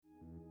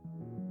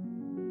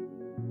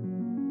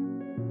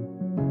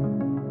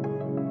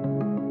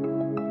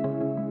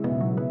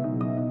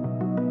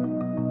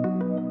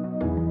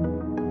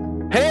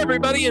Hey,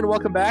 everybody, and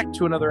welcome back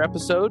to another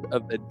episode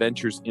of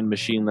Adventures in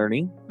Machine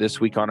Learning.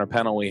 This week on our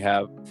panel, we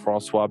have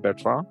Francois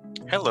Bertrand.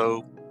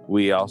 Hello.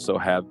 We also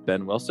have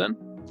Ben Wilson.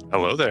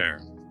 Hello there.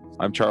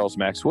 I'm Charles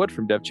Max Wood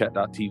from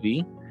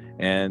devchat.tv.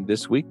 And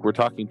this week, we're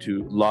talking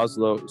to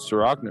Laszlo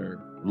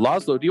Szaragner.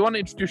 Laszlo, do you want to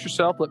introduce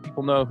yourself? Let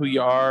people know who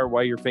you are,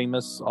 why you're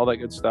famous, all that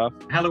good stuff.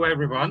 Hello,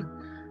 everyone.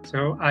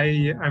 So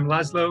I'm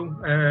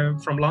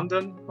Laszlo from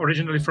London,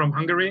 originally from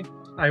Hungary.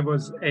 I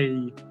was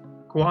a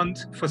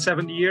quant for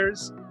 7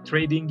 years,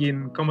 trading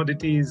in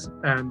commodities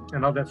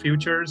and other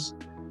futures.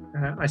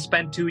 I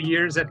spent 2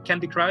 years at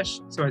Candy Crush,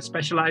 so I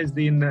specialized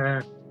in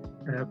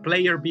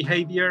player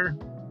behavior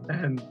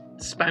and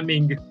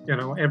spamming,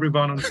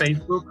 everyone on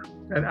Facebook.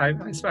 And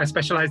I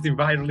specialized in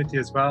virality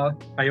as well.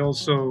 I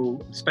also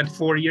spent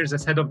 4 years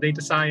as head of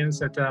data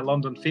science at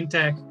London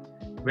FinTech,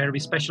 where we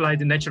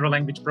specialize in natural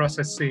language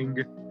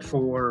processing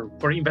for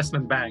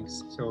investment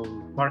banks. So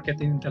market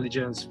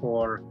intelligence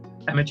for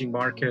emerging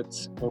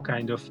markets, all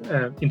kind of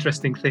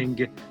interesting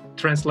thing.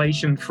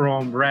 Translation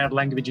from rare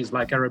languages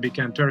like Arabic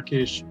and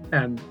Turkish,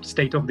 and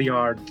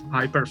state-of-the-art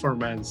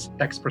high-performance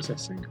text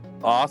processing.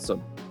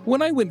 Awesome.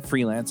 When I went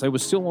freelance, I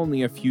was still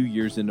only a few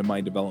years into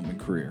my development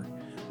career.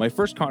 My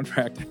first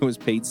contract, I was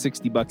paid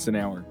 $60 an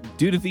hour.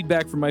 Due to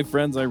feedback from my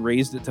friends, I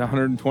raised it to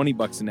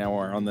 $120 an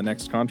hour on the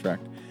next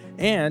contract.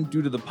 And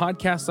due to the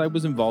podcasts I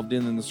was involved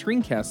in and the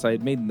screencasts I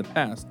had made in the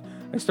past,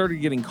 I started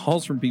getting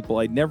calls from people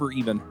I'd never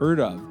even heard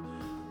of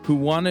who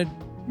wanted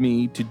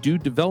me to do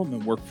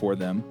development work for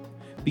them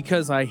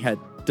because I had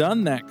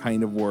done that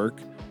kind of work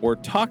or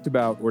talked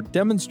about or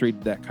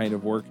demonstrated that kind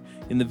of work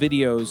in the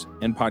videos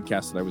and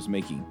podcasts that I was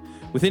making.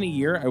 Within a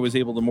year, I was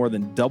able to more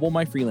than double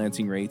my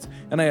freelancing rates,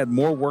 and I had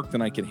more work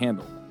than I could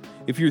handle.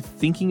 If you're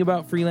thinking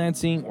about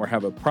freelancing or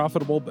have a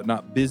profitable but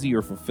not busy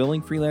or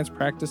fulfilling freelance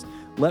practice,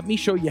 let me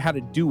show you how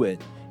to do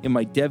it in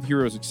my Dev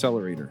Heroes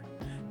Accelerator.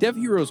 Dev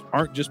Heroes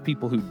aren't just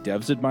people who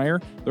devs admire,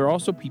 they're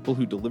also people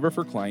who deliver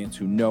for clients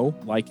who know,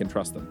 like, and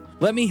trust them.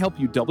 Let me help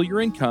you double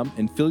your income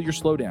and fill your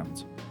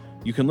slowdowns.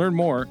 You can learn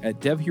more at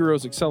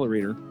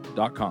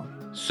devheroesaccelerator.com.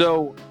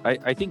 So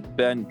I think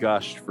Ben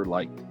gushed for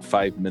like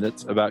 5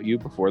 minutes about you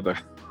before the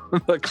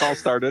call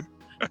started.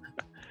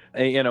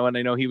 And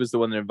I know he was the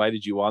one that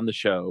invited you on the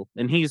show,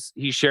 and he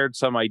shared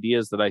some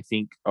ideas that I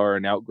think are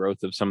an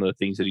outgrowth of some of the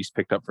things that he's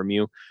picked up from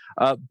you.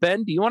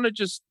 Ben, do you want to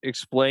just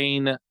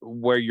explain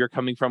where you're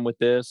coming from with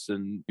this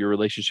and your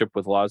relationship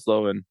with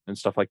Laszlo and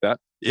stuff like that?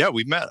 Yeah,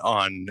 we met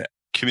on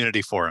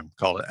community forum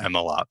called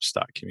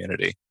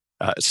MLOps.community,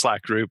 a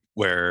Slack group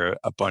where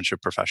a bunch of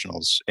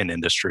professionals in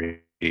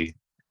industry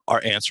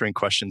are answering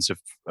questions of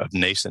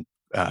nascent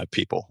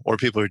people, or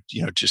people who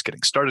are just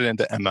getting started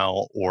into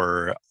ML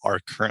or are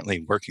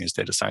currently working as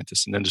data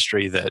scientists in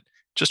industry that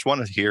just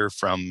want to hear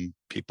from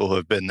people who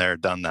have been there,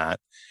 done that.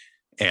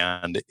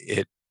 And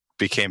it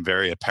became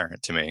very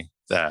apparent to me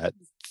that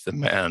the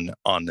man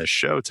on this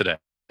show today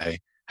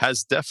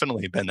has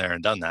definitely been there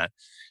and done that.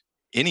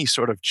 Any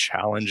sort of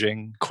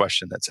challenging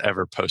question that's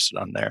ever posted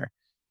on there,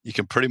 you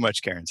can pretty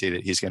much guarantee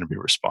that he's going to be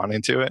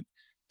responding to it,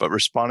 but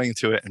responding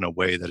to it in a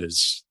way that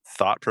is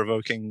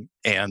thought-provoking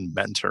and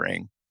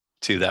mentoring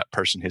to that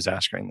person who's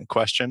asking the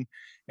question,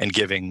 and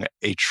giving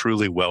a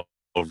truly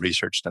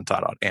well-researched and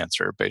thought-out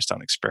answer based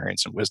on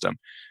experience and wisdom.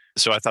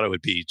 So I thought it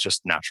would be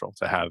just natural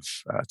to have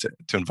to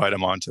invite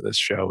him onto this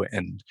show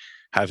and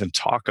have him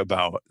talk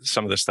about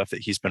some of the stuff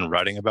that he's been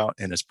writing about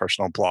in his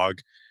personal blog,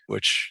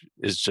 which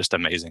is just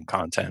amazing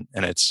content.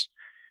 And it's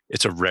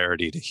a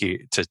rarity to hear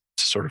to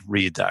sort of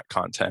read that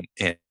content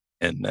in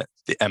the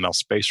ML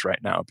space right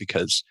now,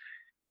 because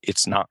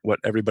it's not what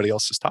everybody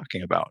else is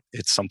talking about.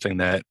 It's something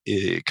that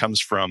it comes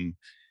from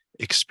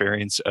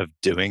experience of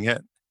doing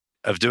it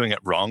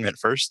wrong at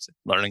first,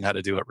 learning how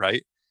to do it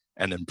right,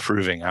 and then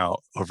proving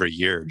out over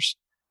years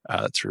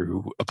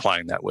through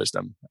applying that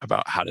wisdom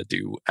about how to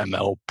do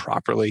ML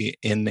properly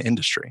in the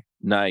industry.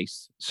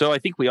 Nice. So I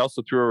think we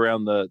also threw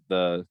around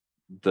the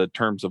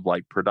terms of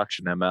like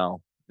production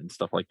ML and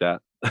stuff like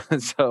that.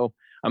 So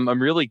I'm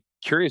really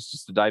curious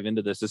just to dive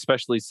into this,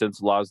 especially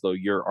since, Laszlo,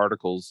 your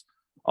articles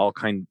all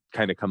kind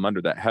of come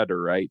under that header,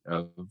 right,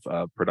 of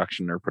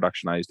production or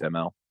productionized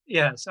ML.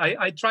 Yes,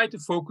 I try to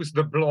focus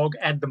the blog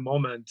at the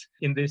moment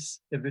in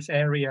this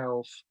area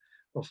of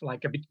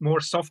like a bit more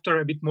software,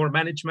 a bit more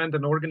management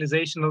and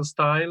organizational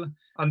style,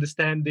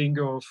 understanding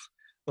of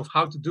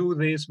how to do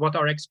this, what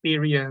our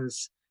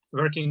experience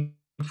working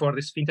for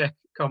this fintech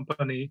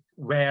company,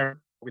 where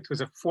it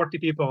was a 40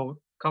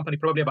 people company,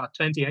 probably about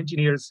 20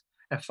 engineers,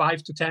 a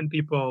 5 to 10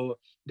 people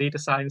data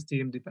science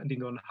team,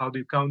 depending on how do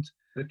you count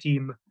the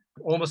team.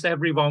 Almost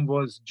everyone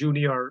was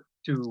junior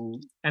to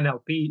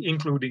NLP,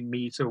 including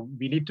me. So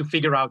we need to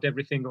figure out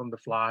everything on the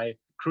fly,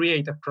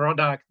 create a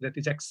product that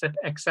is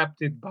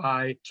accepted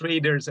by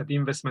traders at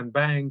investment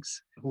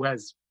banks who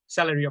has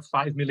salary of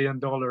 $5 million,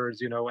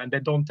 and they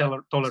don't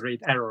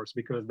tolerate errors,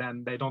 because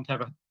then they don't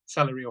have a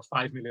salary of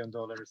 $5 million.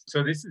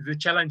 So this is a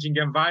challenging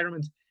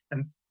environment,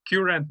 and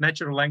current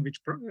natural language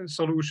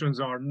solutions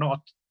are not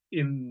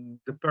in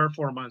the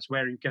performance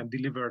where you can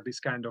deliver this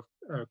kind of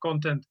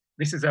content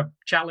this is a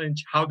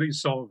challenge. How do you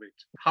solve it?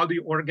 How do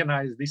you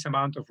organize this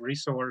amount of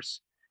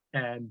resource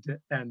and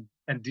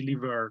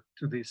deliver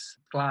to these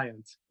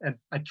clients? And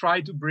I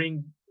try to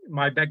bring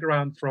my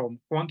background from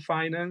quant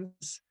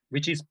finance,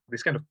 which is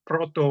this kind of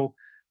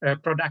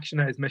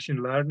productionized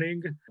machine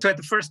learning. So at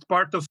the first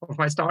part of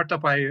my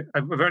startup, I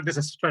worked as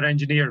a software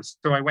engineer.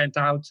 So I went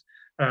out,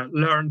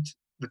 learned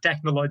the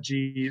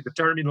technology, the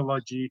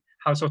terminology,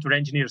 how software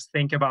engineers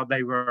think about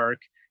their work,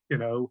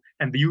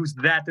 and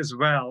used that as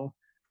well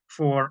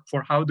for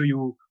how do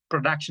you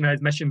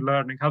productionize machine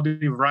learning, how do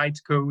you write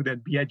code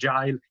and be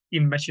agile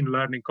in machine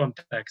learning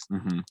context.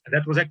 Mm-hmm.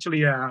 That was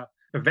actually a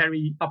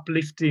very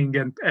uplifting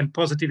and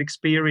positive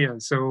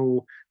experience.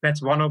 So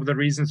that's one of the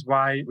reasons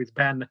why with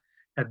Ben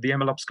at the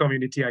MLOps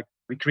community,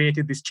 we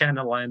created this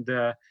channel and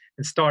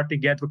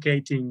started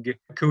advocating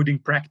coding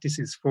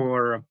practices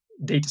for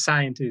data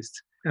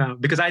scientists.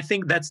 Because I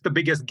think that's the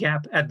biggest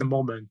gap at the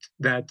moment,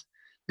 that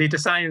data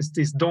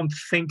scientists don't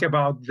think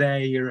about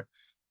their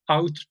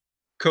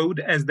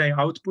code as their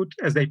output,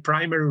 as their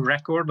primary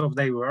record of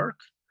their work,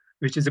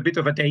 which is a bit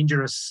of a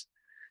dangerous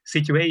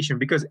situation.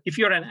 Because if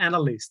you're an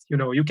analyst,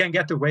 you can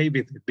get away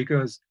with it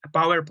because a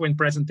PowerPoint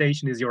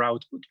presentation is your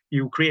output.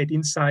 You create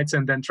insights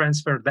and then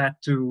transfer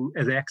that to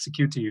as an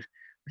executive.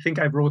 I think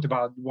I wrote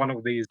about one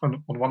of these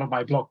on one of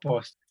my blog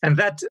posts.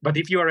 But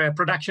if you're a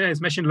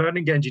productionized machine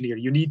learning engineer,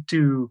 you need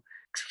to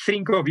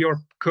think of your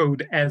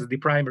code as the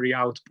primary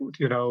output.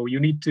 You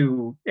need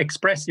to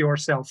express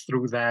yourself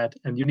through that,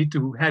 and you need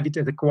to have it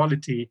at a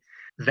quality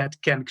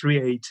that can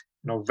create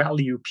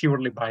value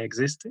purely by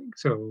existing.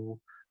 So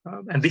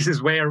and this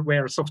is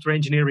where software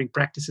engineering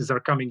practices are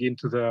coming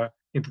into the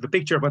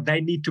picture, but they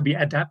need to be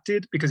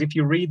adapted, because if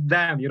you read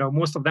them,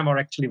 most of them are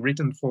actually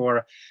written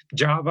for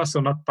Java,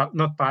 so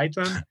not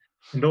Python.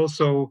 And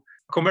also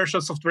commercial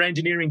software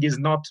engineering is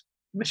not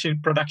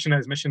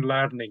productionized machine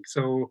learning.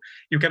 So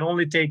you can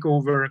only take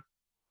over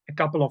a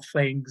couple of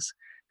things,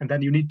 and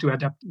then you need to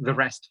adapt the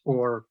rest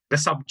for the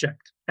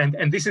subject.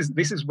 And this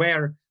is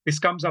where this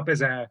comes up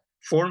as a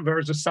form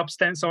versus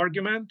substance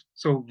argument.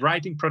 So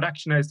writing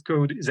productionized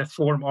code is a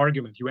form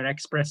argument. You are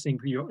expressing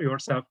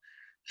yourself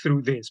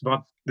through this,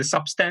 but the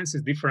substance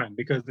is different,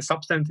 because the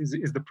substance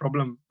is the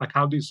problem. Like,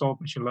 how do you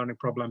solve machine learning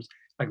problems?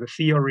 Like the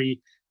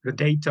theory, the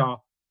data,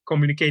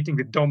 communicating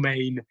the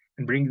domain,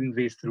 and bringing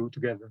these through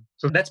together.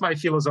 So that's my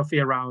philosophy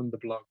around the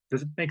blog.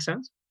 Does it make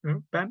sense,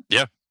 Ben?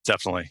 Yeah,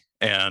 definitely.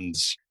 And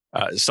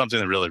something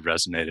that really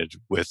resonated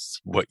with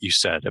what you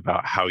said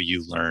about how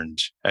you learned.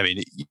 I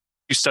mean,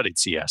 you studied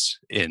CS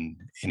in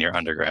your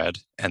undergrad,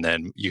 and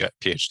then you got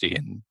PhD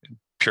in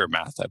pure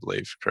math, I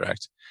believe,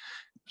 correct?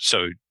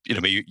 So,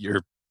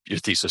 your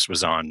thesis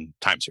was on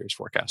time series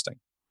forecasting,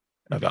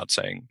 about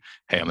saying,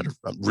 hey, I'm going to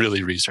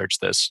really research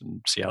this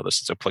and see how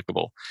this is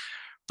applicable.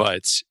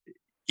 But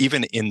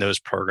even in those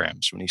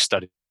programs, when you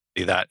study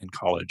that in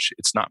college,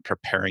 it's not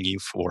preparing you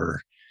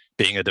for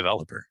being a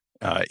developer.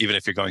 Even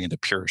if you're going into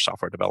pure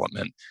software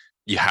development,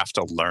 you have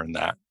to learn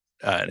that.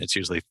 And it's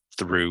usually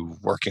through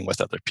working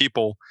with other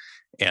people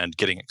and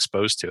getting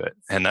exposed to it.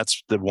 And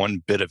that's the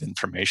one bit of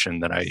information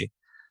that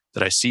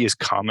I see is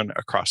common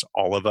across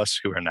all of us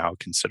who are now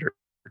considered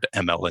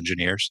ML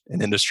engineers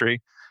in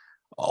industry.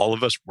 All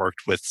of us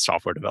worked with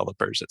software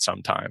developers at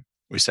some time.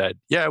 We said,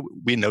 yeah,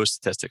 we know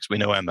statistics, we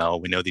know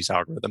ML, we know these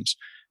algorithms,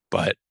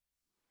 but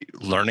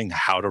learning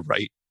how to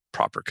write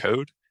proper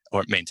code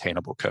or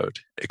maintainable code,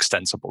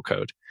 extensible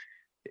code,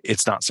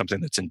 it's not something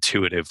that's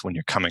intuitive when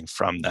you're coming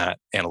from that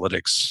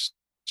analytics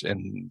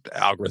and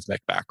algorithmic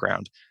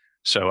background.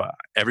 So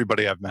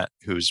everybody I've met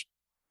who's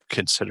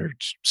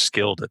considered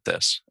skilled at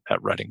this,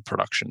 at writing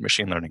production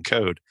machine learning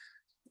code,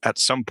 at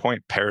some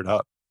point paired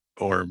up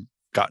or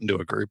got into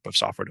a group of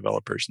software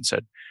developers and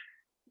said,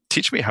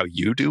 teach me how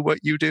you do what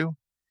you do,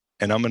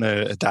 and I'm going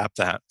to adapt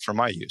that for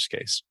my use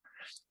case.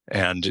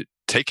 And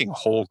taking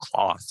whole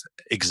cloth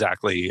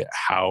exactly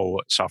how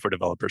software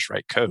developers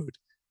write code.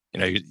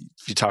 If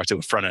you talk to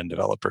a front-end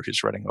developer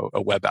who's writing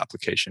a web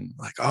application,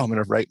 like, oh, I'm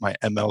going to write my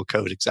ML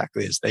code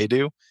exactly as they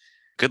do.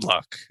 Good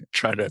luck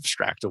trying to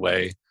abstract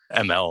away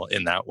ML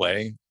in that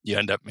way. You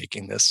end up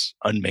making this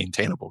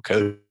unmaintainable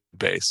code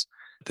base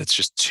that's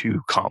just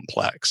too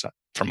complex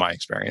from my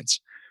experience.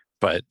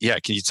 But yeah,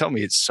 can you tell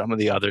me some of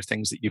the other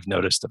things that you've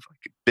noticed of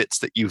like bits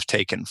that you've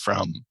taken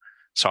from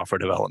software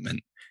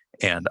development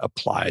and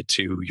applied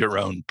to your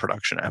own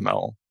production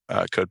ML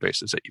code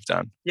bases that you've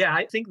done? Yeah,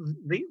 I think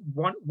the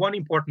one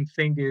important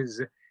thing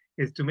is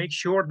to make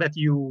sure that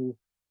you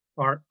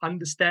are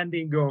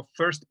understanding of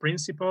first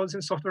principles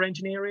in software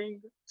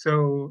engineering.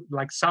 So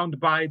like sound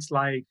bites,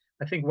 like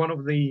I think one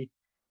of the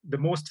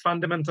most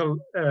fundamental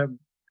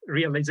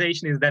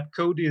realization is that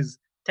code is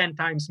 10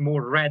 times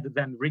more read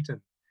than written.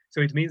 So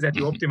it means that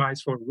you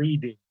optimize for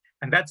reading.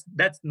 And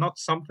that's not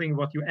something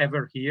what you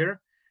ever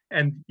hear.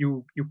 And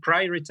you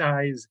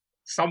prioritize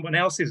someone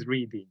else's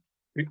reading.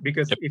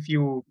 Because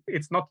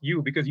it's not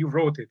you, because you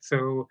wrote it.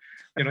 So,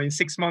 in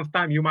 6 months'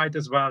 time, you might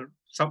as well,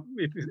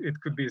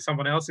 it could be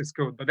someone else's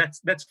code. But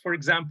that's for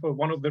example,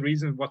 one of the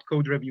reasons what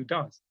code review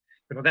does.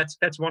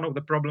 That's one of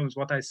the problems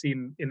what I see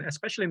in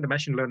especially in the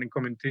machine learning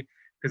community,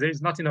 because there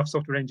is not enough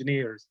software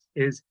engineers.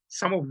 Is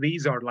some of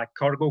these are like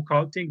cargo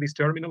culting, these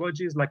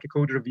terminologies, like a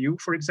code review,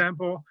 for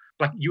example.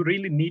 Like you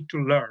really need to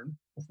learn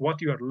of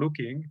what you are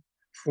looking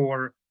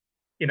for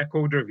in a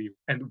code review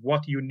and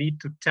what you need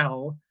to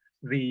tell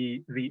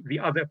the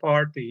other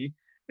party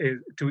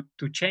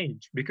to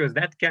change, because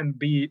that can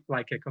be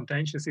like a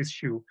contentious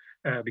issue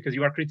because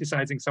you are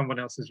criticizing someone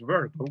else's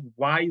work. But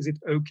why is it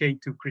okay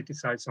to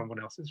criticize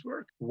someone else's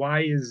work?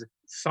 Why is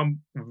some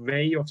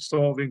way of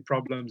solving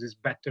problems is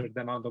better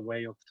than other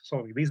way of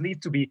solving? These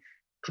need to be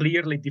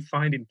clearly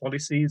defined in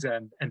policies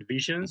and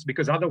visions,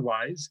 because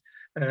otherwise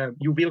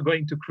you will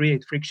going to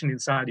create friction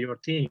inside your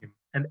team.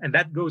 And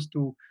that goes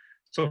to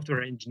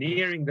software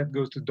engineering, that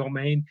goes to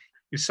domain.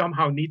 You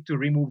somehow need to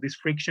remove these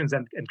frictions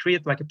and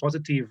create like a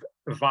positive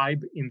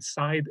vibe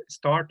inside a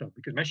startup,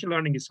 because machine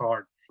learning is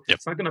hard. Yep.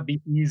 It's not going to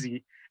be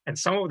easy. And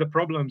some of the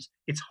problems,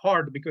 it's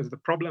hard because the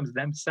problems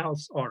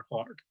themselves are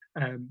hard.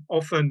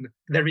 Often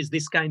there is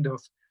this kind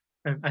of,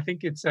 I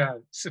think it's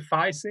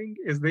sufficing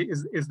is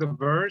the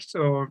verse,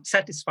 or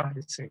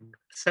satisficing.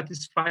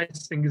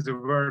 Satisficing is the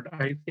word.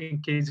 I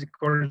think Casey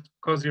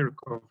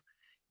Kozyrkov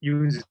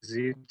uses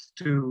it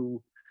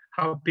to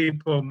how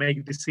people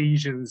make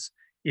decisions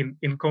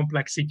in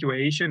complex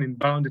situation, in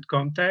bounded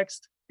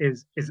context,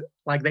 is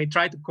like they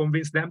try to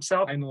convince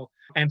themselves final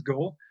end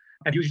goal,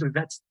 and usually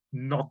that's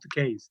not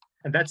the case.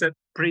 And that's a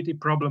pretty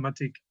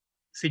problematic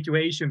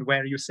situation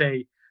where you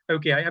say,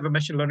 okay, I have a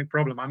machine learning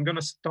problem. I'm going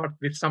to start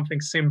with something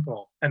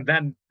simple and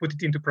then put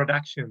it into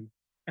production,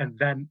 and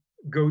then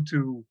go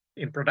to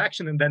in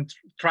production and then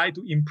try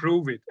to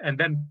improve it, and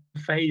then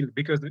fail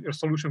because your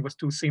solution was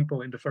too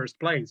simple in the first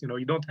place.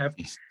 You don't have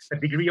a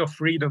degree of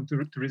freedom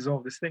to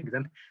resolve these things.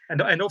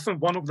 And often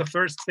one of the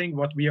first thing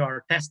what we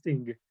are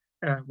testing,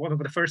 one of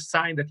the first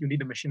sign that you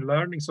need a machine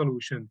learning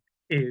solution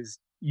is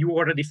you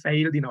already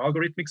failed in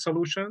algorithmic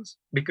solutions,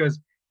 because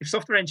if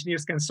software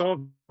engineers can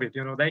solve it,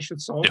 they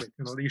should solve it.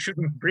 You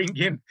shouldn't bring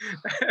in,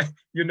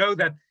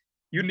 that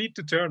you need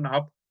to turn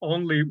up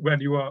only when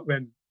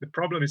the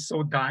problem is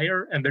so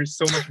dire and there's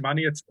so much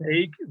money at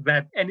stake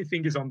that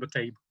anything is on the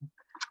table.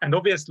 And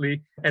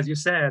obviously, as you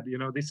said,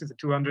 this is a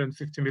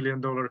 $250 million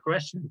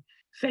question.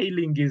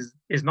 Failing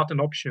is not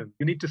an option.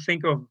 You need to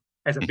think of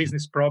as a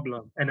business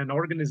problem and an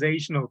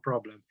organizational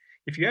problem.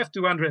 If you have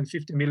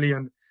 $250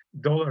 million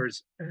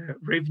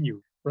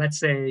revenue, let's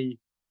say,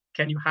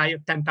 can you hire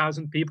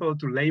 10,000 people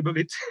to label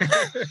it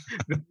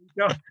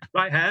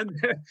by hand?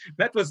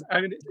 That was,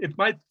 it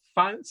might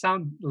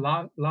sound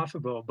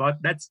laughable, but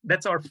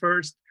that's our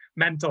first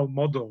mental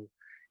model.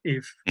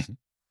 If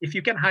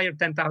you can hire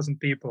 10,000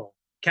 people,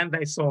 can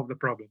they solve the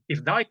problem?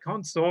 If they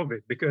can't solve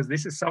it because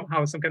this is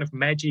somehow some kind of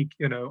magic,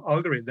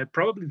 algorithm, that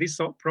probably this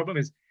problem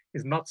is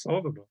not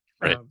solvable.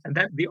 Right. And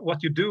then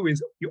what you do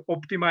is you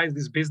optimize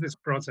this business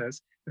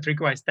process that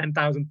requires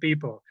 10,000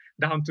 people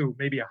down to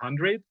maybe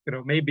 100,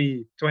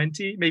 maybe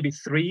 20, maybe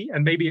 3,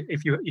 and maybe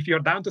if you're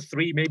down to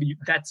 3, maybe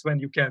that's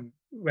when you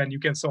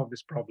can solve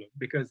this problem,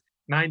 because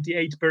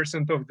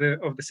 98% of the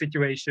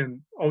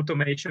situation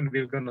automation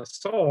will gonna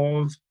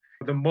solve.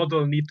 The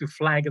model need to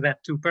flag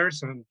that to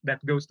person, that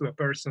goes to a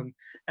person,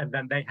 and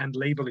then they hand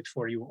label it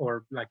for you,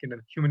 or like in a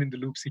human in the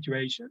loop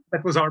situation.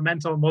 That was our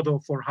mental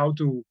model for how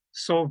to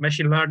solve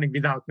machine learning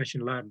without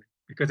machine learning,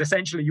 because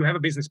essentially you have a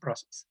business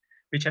process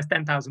which has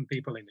 10,000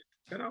 people in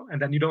it,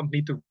 and then you don't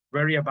need to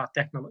worry about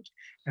technology.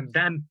 And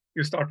then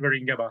you start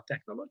worrying about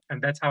technology.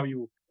 And that's how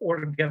you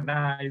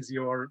organize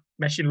your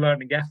machine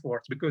learning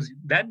efforts, because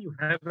then you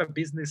have a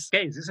business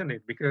case, isn't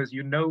it? Because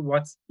you know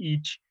what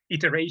each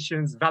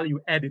iteration's value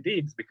added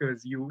is,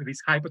 because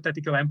these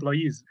hypothetical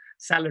employees'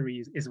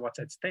 salaries is what's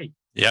at stake.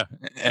 Yeah.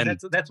 And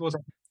that's what.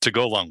 To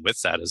go along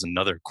with that is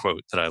another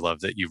quote that I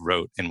love that you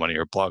wrote in one of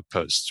your blog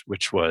posts,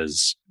 which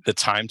was, the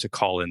time to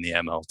call in the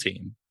ML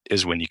team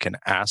is when you can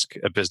ask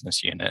a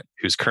business unit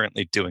who's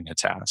currently doing a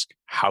task,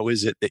 how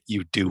is it that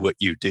you do what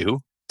you do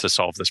to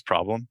solve this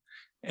problem?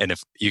 And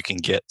if you can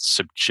get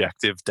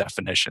subjective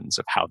definitions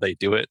of how they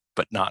do it,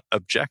 but not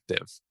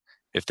objective,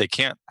 if they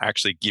can't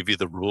actually give you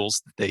the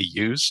rules that they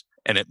use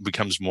and it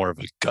becomes more of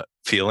a gut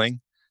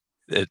feeling,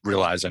 it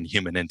relies on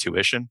human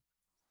intuition,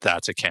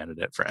 that's a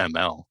candidate for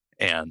ML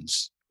and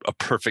a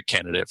perfect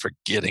candidate for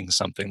getting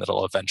something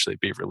that'll eventually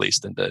be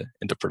released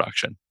into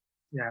production.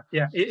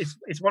 Yeah.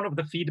 It's one of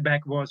the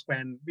feedback was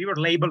when we were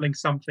labeling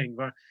something,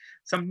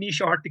 some niche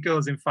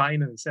articles in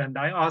finance, and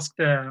I asked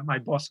my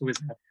boss, who is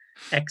an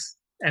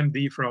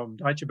ex-MD from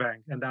Deutsche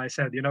Bank, and I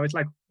said, it's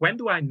like, when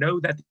do I know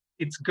that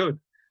it's good?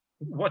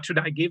 What should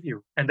I give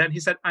you? And then he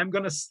said, I'm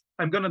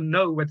gonna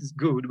know what is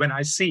good when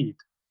I see it,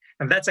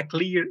 and that's a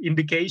clear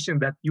indication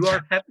that you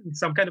are having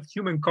some kind of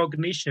human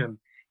cognition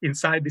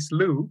inside this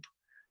loop.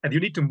 And you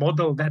need to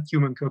model that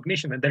human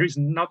cognition. And there is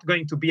not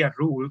going to be a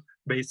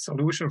rule-based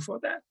solution for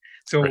that.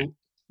 So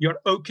You're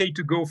okay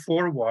to go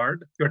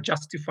forward. You're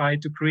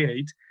justified to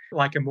create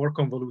like a more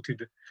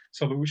convoluted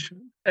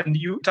solution. And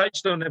you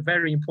touched on a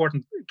very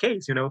important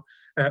case,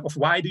 of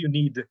why do you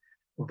need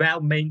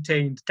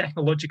well-maintained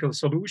technological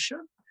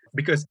solution?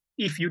 Because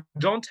if you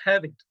don't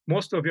have it,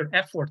 most of your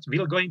efforts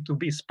will going to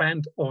be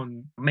spent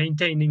on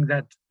maintaining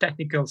that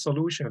technical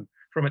solution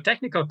from a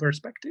technical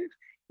perspective,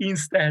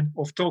 instead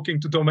of talking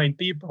to domain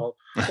people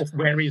of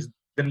where is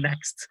the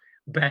next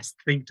best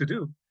thing to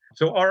do.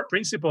 So our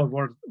principle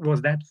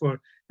was that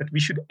we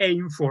should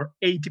aim for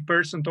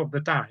 80% of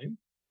the time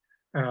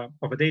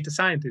of a data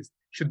scientist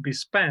should be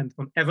spent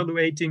on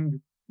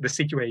evaluating the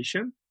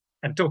situation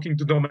and talking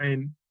to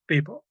domain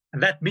people.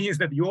 And that means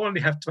that you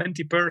only have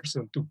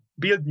 20% to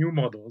build new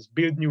models,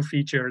 build new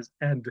features,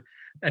 and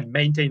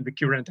maintain the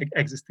current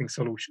existing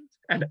solutions.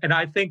 And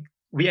I think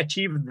we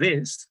achieved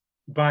this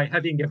by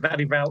having a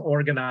very well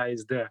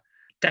organized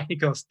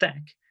technical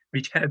stack,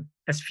 which had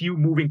as few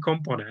moving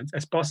components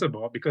as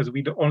possible, because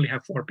we only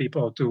have 4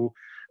 people to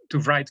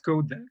write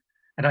code there.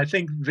 And I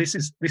think this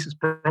is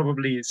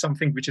probably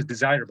something which is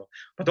desirable.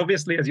 But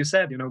obviously, as you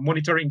said,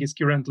 monitoring is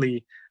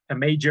currently a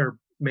major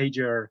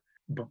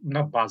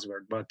not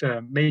buzzword, but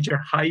a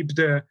major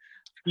hyped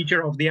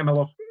feature of the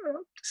MLOps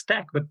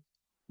stack. But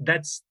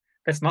that's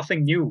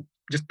nothing new.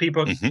 Just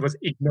people was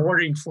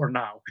ignoring for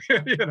now,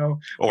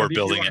 or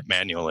building it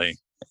manually,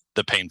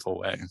 the painful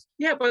way.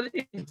 Yeah, but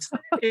it's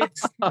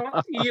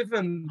not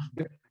even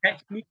the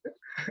technical.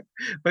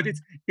 But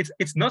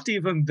it's not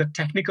even the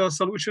technical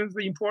solutions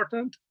the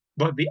important,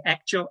 but the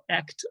actual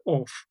act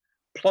of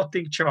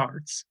plotting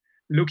charts,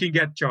 looking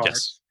at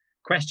charts,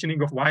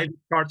 questioning of why the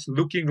charts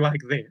looking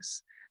like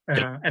this.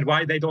 And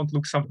why they don't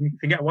look something.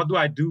 What do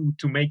I do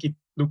to make it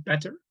look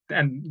better?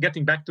 And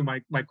getting back to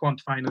my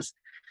quant finance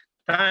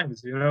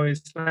times,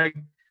 it's like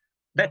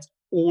that's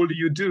all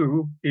you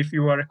do if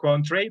you are a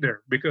quant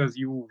trader, because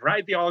you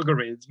write the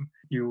algorithm,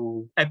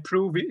 you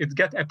approve it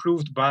gets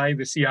approved by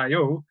the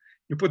CIO,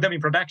 you put them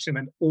in production,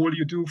 and all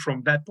you do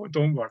from that point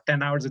onward,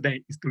 10 hours a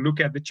day, is to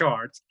look at the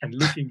charts and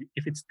looking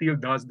if it still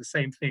does the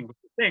same thing.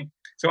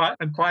 So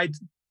I'm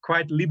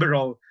quite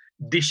liberal,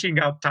 dishing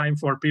out time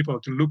for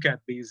people to look at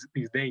these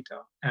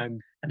data.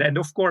 And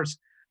of course,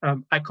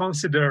 I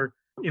consider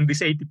in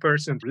this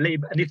 80%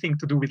 anything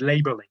to do with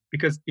labeling.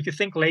 Because if you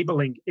think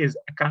labeling is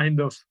a kind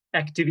of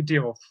activity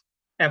of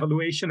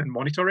evaluation and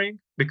monitoring,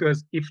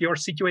 because if your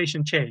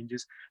situation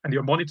changes and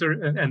your monitor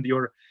and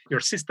your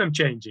system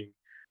changing,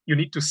 you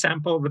need to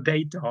sample the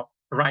data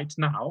right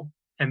now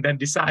and then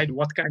decide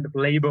what kind of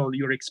label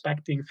you're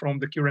expecting from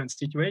the current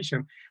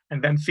situation,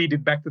 and then feed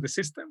it back to the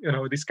system.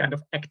 This kind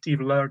of active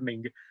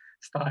learning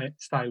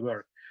style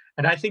work.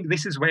 And I think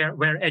this is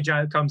where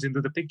Agile comes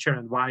into the picture,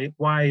 and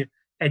why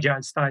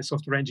Agile style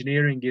software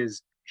engineering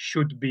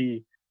should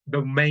be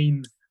the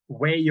main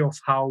way of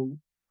how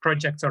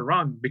projects are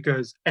run,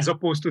 because as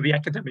opposed to the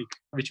academic,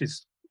 which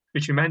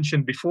you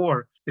mentioned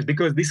before, is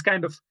because this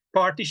kind of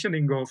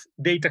partitioning of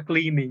data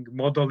cleaning,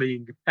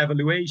 modeling,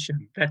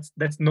 evaluation,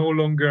 that's no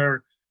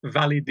longer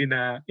valid in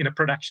a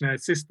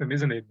productionized system,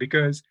 isn't it?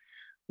 Because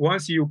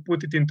once you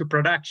put it into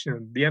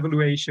production, the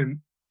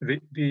evaluation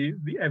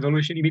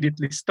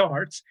immediately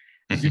starts,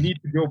 and you need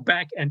to go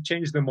back and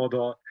change the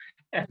model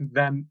and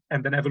then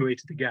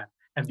evaluate it again.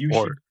 And you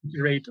should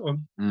iterate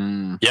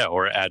on.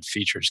 Or add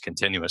features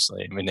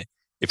continuously. I mean,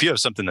 if you have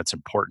something that's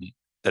important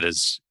that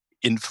is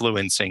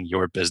influencing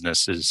your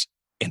business's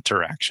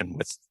interaction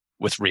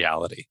with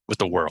reality, with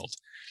the world,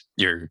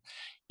 you're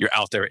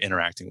out there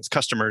interacting with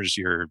customers,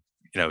 you're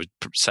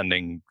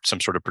sending some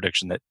sort of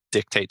prediction that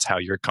dictates how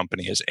your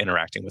company is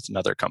interacting with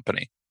another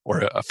company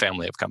or a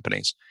family of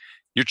companies.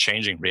 You're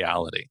changing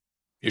reality.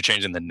 You're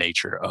changing the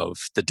nature of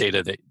the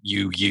data that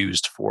you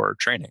used for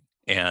training.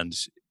 And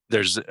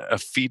there's a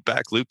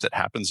feedback loop that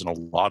happens in a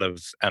lot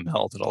of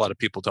ML that a lot of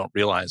people don't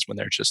realize when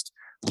they're just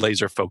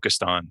laser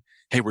focused on,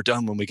 hey, we're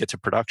done when we get to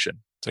production.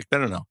 It's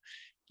like, no.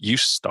 You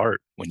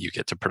start when you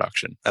get to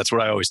production. That's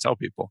what I always tell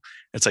people.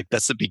 It's like,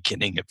 that's the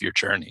beginning of your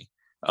journey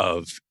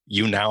of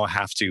you now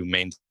have to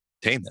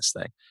maintain this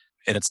thing.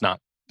 And it's not,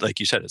 like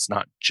you said, it's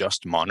not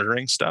just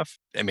monitoring stuff.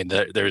 I mean,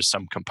 there's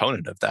some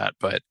component of that,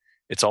 but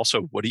it's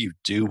also, what do you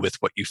do with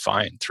what you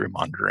find through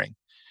monitoring?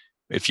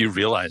 If you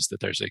realize that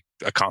there's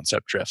a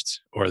concept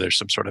drift or there's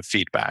some sort of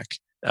feedback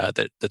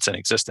that's in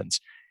existence,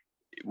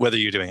 whether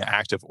you're doing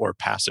active or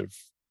passive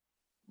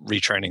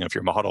retraining of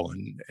your model,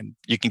 and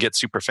you can get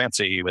super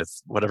fancy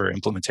with whatever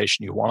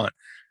implementation you want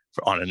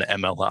on an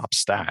MLOps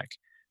stack.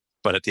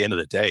 But at the end of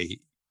the day,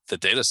 the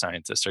data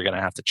scientists are going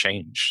to have to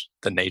change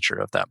the nature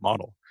of that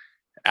model,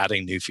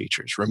 adding new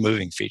features,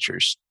 removing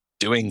features,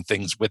 doing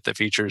things with the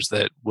features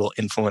that will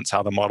influence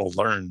how the model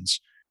learns,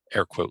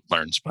 air quote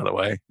learns, by the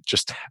way,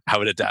 just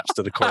how it adapts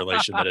to the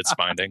correlation that it's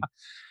finding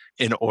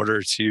in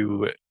order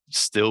to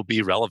still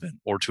be relevant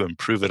or to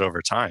improve it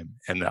over time.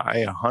 And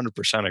I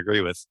 100%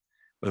 agree with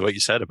what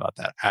you said about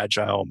that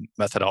agile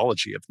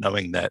methodology of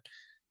knowing that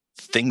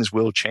things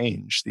will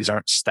change. These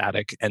aren't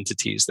static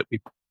entities that we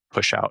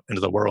push out into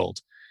the world.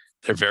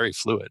 They're very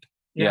fluid.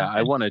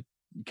 Yeah,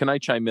 can I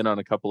chime in on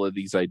a couple of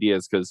these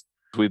ideas? Because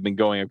we've been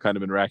going, I've kind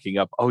of been racking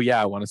up. Oh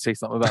yeah, I want to say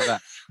something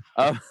about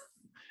that.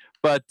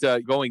 But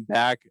going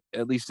back,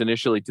 at least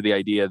initially, to the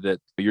idea that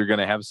you're going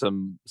to have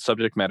some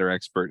subject matter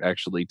expert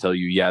actually tell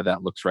you, yeah,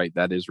 that looks right,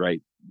 that is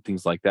right,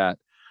 things like that.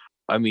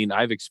 I mean,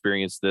 I've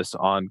experienced this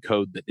on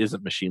code that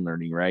isn't machine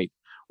learning, right?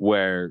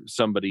 Where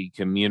somebody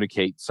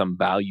communicates some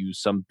value,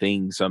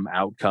 something, some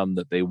outcome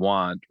that they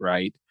want,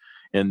 right?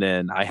 And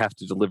then I have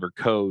to deliver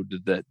code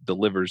that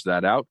delivers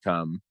that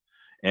outcome.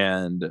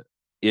 And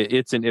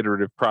it's an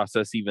iterative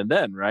process even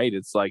then, right?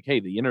 It's like, hey,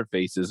 the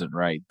interface isn't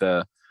right.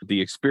 The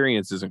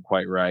experience isn't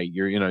quite right.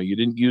 You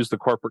didn't use the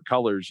corporate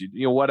colors,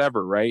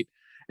 whatever, right?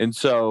 And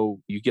so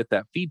you get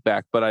that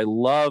feedback. But I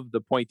love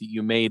the point that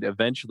you made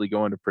eventually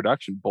going to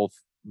production.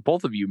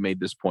 Both of you made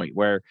this point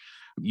where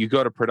you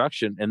go to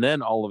production and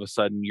then all of a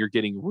sudden you're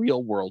getting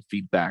real world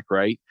feedback,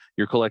 right?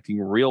 You're collecting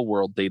real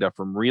world data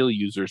from real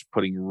users,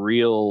 putting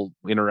real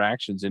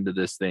interactions into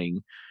this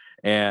thing.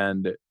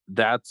 And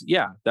that's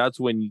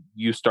when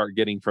you start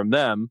getting from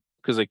them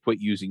because they quit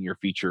using your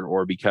feature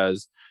or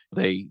because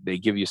they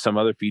give you some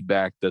other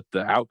feedback that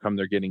the outcome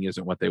they're getting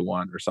isn't what they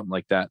want or something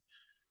like that.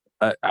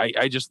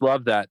 I just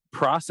love that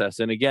process.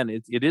 And again,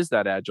 it is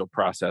that agile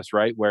process,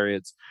 right? Where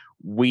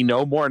we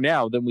know more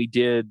now than we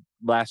did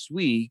last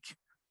week.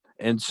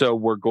 And so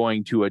we're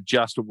going to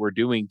adjust what we're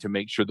doing to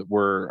make sure that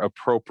we're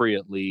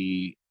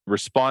appropriately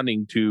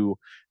responding to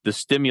the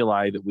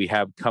stimuli that we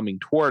have coming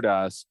toward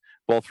us,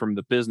 both from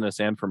the business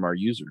and from our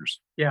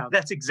users. Yeah,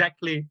 that's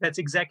exactly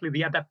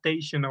the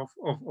adaptation of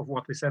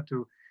what we said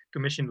to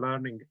machine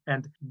learning.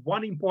 And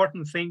one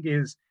important thing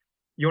is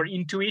your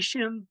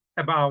intuition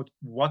about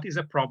what is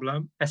a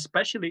problem,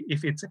 especially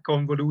if it's a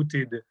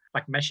convoluted,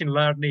 like machine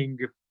learning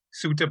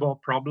suitable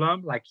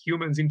problem, like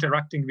humans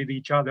interacting with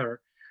each other.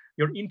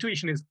 Your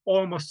intuition is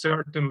almost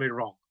certainly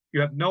wrong.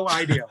 You have no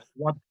idea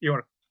what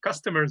your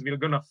customers will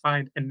gonna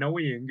find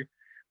annoying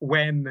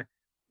when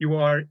you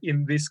are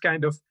in this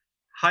kind of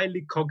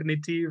highly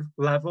cognitive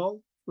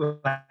level,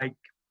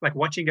 like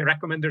watching a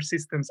recommender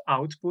system's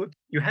output.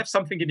 You have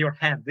something in your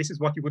head. This is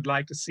what you would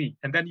like to see.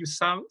 And then you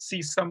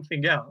see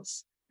something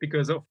else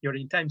because of your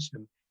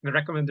intention in the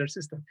recommender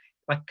system.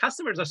 Like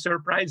customers are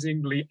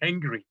surprisingly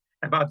angry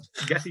about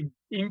getting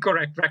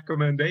incorrect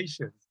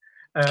recommendations.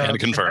 Can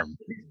confirm.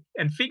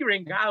 And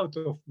figuring out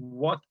of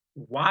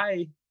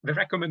why the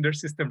recommender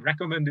system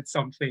recommended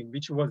something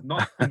which was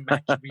not a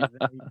match with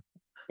a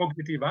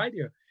cognitive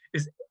idea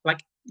is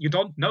like you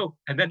don't know,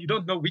 and then you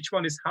don't know which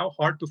one is how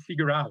hard to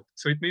figure out.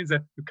 So it means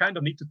that you kind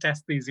of need to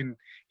test these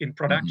in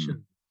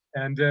production,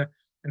 and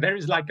there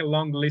is like a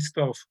long list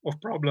of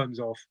problems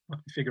of what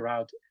we figure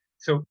out.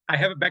 So I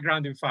have a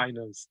background in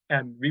finance,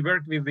 and we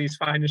worked with these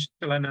financial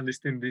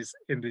analysts in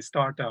these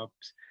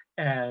startups,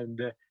 and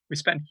we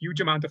spent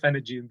huge amount of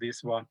energy in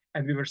this one,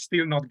 and we were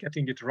still not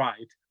getting it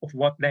right of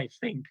what they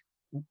think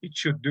it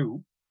should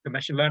do, the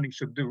machine learning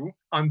should do,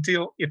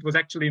 until it was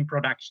actually in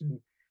production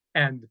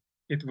and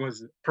it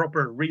was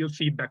proper real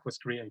feedback was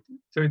created.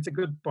 So it's a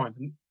good point.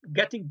 And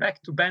getting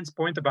back to Ben's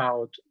point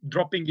about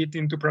dropping it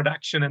into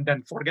production and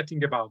then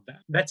forgetting about that,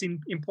 that's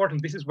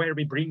important. This is where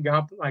we bring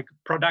up like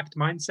product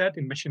mindset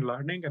in machine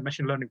learning and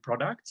machine learning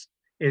products.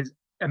 Is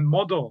a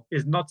model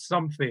is not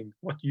something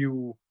what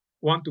you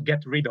want to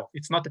get rid of.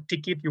 It's not a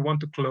ticket you want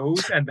to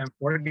close and then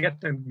forget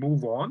and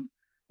move on.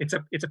 It's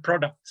a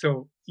product.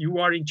 So you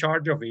are in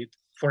charge of it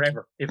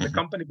forever. If the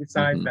company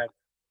decides that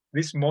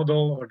this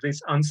model or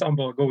this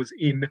ensemble goes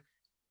in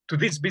to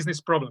this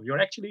business problem, you're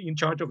actually in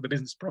charge of the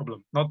business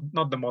problem,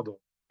 not the model.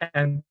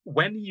 And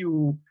when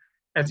you,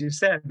 as you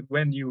said,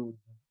 when you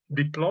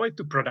deploy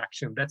to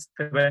production, that's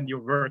when your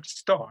work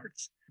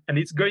starts, and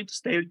it's going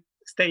to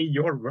stay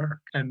your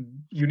work. And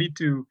you need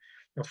to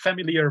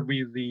familiar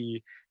with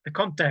the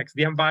context,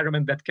 the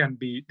environment that can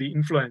be the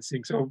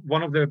influencing. So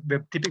one of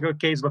the typical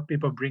case what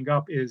people bring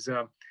up is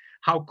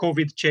how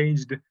COVID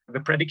changed the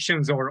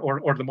predictions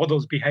or the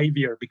model's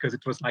behavior because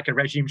it was like a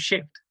regime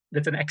shift.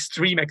 That's an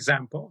extreme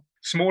example.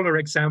 Smaller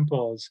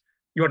examples,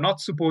 you're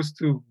not supposed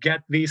to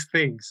get these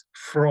things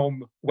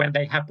from when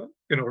they happen,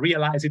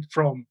 realize it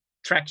from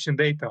traction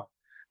data.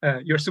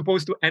 You're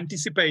supposed to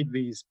anticipate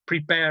these,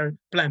 prepare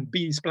plan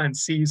Bs, plan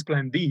Cs,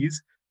 plan Ds.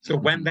 So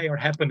when they are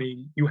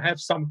happening, you have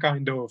some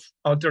kind of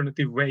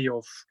alternative way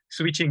of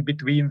switching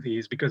between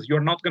these because you're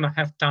not going to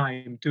have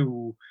time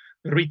to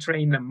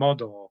retrain a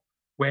model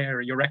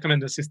where your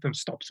recommender system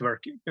stops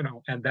working,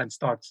 and then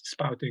starts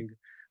spouting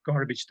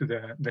garbage to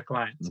the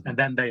clients, and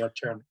then they are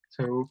churning.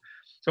 So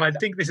I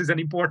think this is an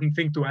important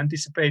thing to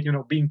anticipate,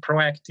 being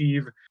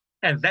proactive.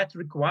 And that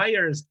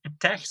requires a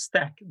tech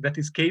stack that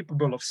is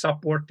capable of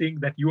supporting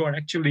that you are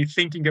actually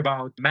thinking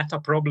about meta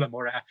problem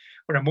or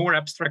a more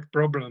abstract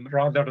problem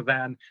rather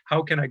than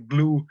how can I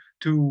glue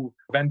two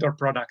vendor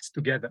products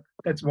together.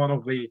 That's one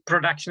of the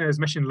productionized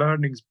machine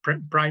learning's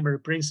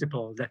primary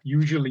principles, that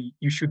usually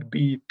you should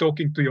be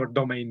talking to your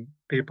domain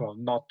people,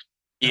 not.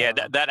 Yeah,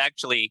 that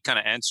actually kind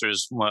of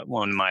answers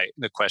one of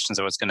the questions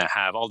I was going to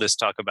have. All this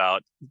talk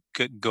about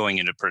going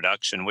into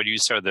production. What do you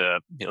say are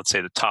let's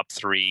say the top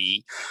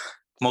three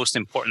most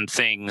important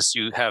things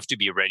you have to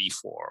be ready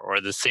for,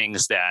 or the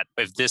things that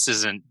if this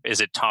isn't,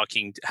 is it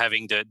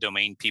having the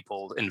domain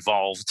people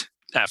involved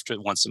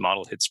once the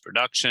model hits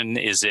production?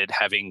 Is it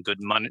having good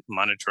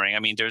monitoring? I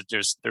mean, they're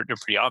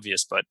pretty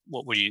obvious, but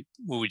what would you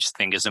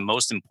think is the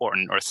most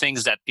important, or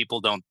things that people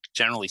don't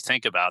generally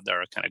think about that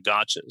are kind of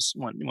gotchas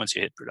once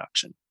you hit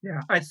production?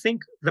 Yeah, I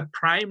think the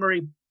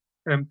primary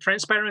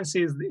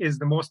transparency is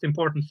the most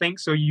important thing.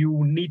 So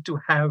you need to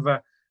have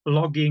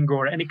logging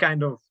or any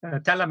kind of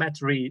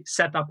telemetry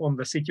set up on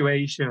the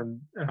situation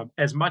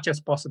as much as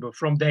possible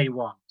from day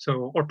one.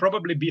 So, or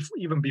probably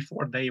even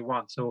before day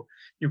one, so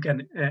you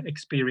can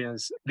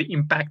experience the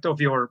impact of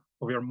your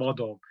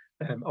model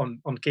on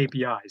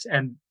KPIs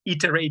and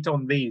iterate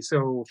on these.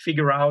 So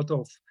figure out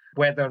of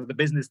whether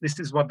this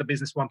is what the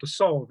business want to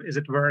solve. Is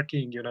it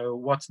working?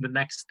 What's the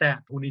next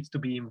step? Who needs to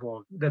be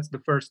involved? That's the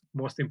first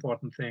most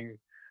important thing.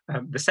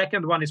 The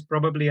second one is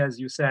probably, as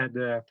you said,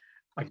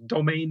 like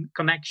domain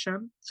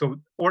connection. So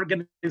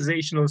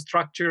organizational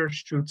structure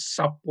should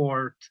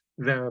support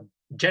the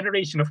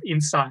generation of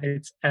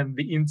insights and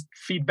the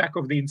feedback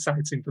of the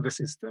insights into the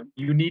system.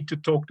 You need to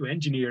talk to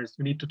engineers.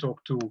 You need to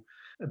talk to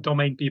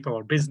domain people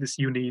or business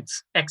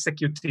units,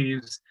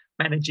 executives,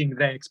 managing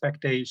their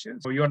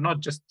expectations. So you're not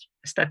just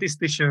a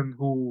statistician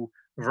who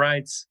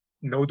writes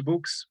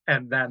notebooks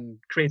and then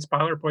creates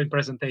PowerPoint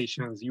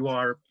presentations. You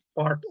are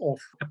part of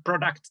a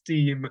product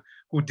team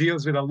who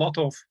deals with a lot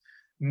of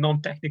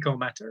non-technical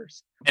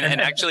matters. And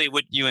actually,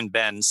 would you and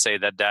Ben say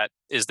that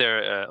is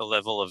there a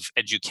level of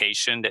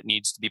education that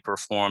needs to be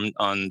performed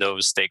on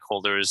those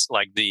stakeholders?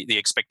 Like the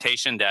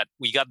expectation that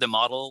we got the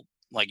model,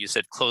 like you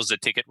said, close the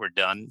ticket, we're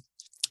done.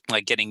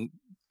 Like getting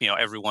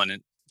everyone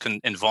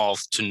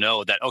involved to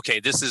know that, okay,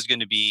 this is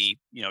going to be,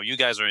 you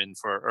guys are in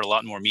for a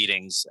lot more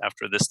meetings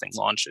after this thing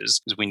launches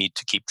because we need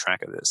to keep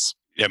track of this.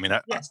 Yeah, I mean,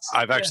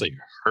 I've actually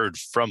heard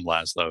from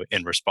Laszlo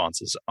in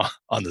responses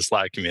on the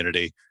Slack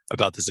community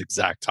about this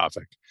exact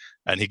topic,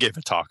 and he gave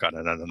a talk on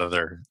it on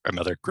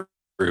another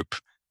group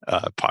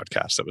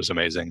podcast that was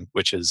amazing,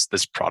 which is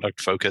this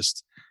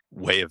product-focused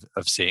way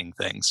of seeing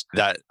things.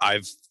 That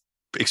I've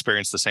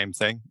experienced the same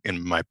thing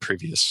in my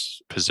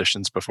previous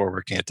positions before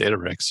working at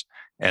Databricks,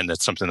 and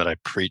that's something that I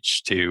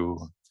preach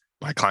to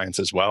my clients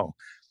as well.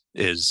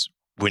 Is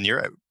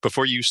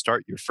before you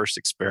start your first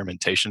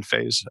experimentation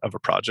phase of a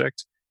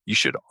project, you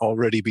should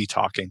already be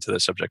talking to the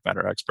subject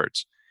matter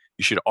experts.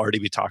 You should already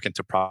be talking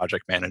to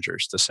project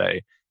managers to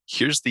say,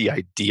 here's the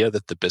idea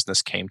that the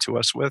business came to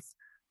us with.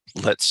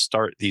 Let's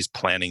start these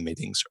planning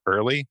meetings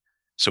early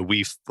so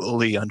we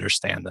fully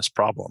understand this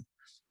problem.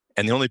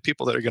 And the only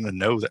people that are going to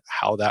know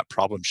how that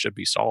problem should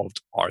be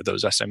solved are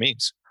those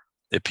SMEs.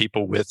 The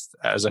people with,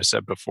 as I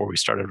said before we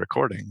started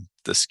recording,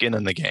 the skin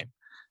in the game.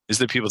 These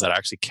are the people that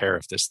actually care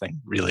if this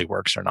thing really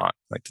works or not.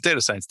 Like the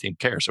data science team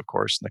cares, of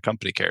course, and the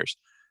company cares.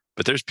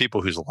 But there's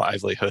people whose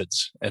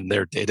livelihoods and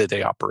their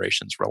day-to-day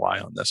operations rely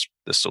on this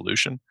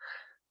solution.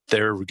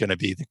 They're going to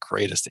be the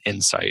greatest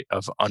insight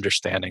of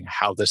understanding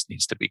how this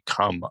needs to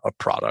become a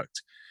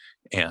product.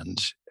 And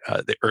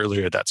the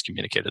earlier that's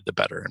communicated, the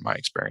better, in my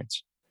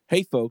experience.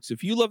 Hey, folks,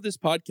 if you love this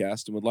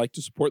podcast and would like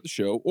to support the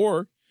show,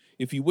 or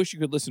if you wish you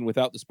could listen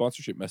without the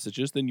sponsorship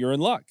messages, then you're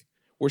in luck.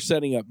 We're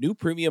setting up new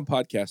premium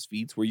podcast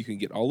feeds where you can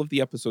get all of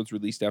the episodes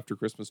released after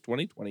Christmas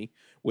 2020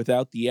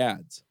 without the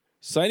ads.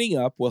 Signing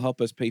up will help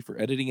us pay for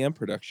editing and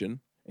production,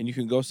 and you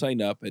can go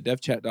sign up at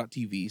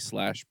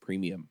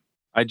devchat.tv/premium.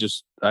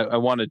 I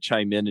want to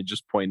chime in and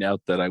just point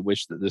out that I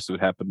wish that this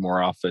would happen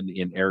more often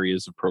in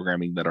areas of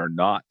programming that are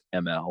not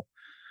ML.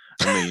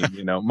 I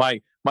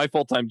mean, my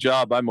full-time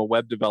job, I'm a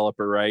web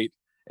developer, right?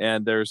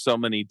 And there's so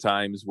many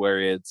times where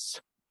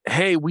it's,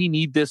 hey, we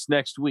need this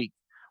next week.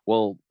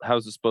 Well,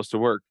 how's it supposed to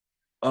work?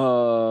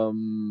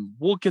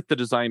 We'll get the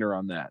designer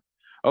on that.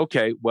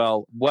 Okay,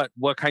 well, what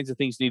kinds of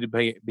things need to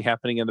be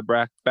happening in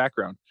the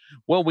background?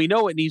 Well, we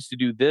know it needs to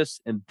do this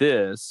and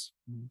this,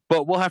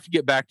 but we'll have to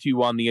get back to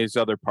you on these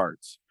other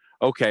parts.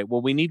 Okay,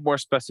 well, we need more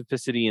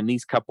specificity in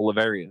these couple of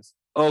areas.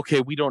 Okay,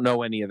 we don't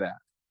know any of that.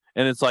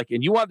 And it's like,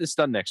 and you want this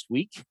done next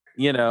week?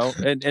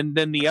 And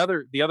then the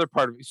other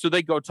part of it, so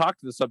they go talk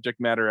to the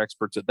subject matter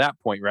experts at that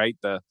point, right?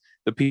 The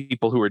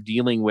people who are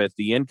dealing with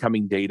the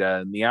incoming data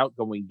and the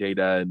outgoing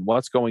data and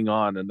what's going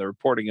on and the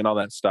reporting and all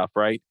that stuff,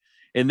 right?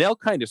 And they'll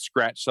kind of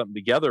scratch something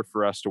together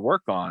for us to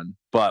work on.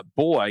 But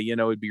boy,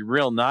 it'd be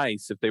real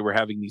nice if they were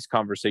having these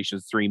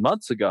conversations 3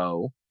 months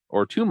ago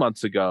or 2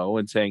 months ago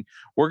and saying,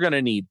 we're going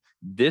to need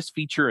this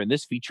feature and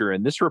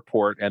this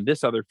report and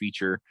this other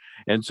feature.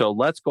 And so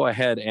let's go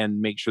ahead and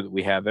make sure that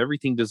we have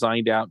everything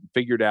designed out,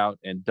 figured out,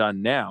 and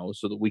done now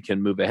so that we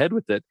can move ahead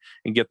with it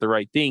and get the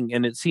right thing.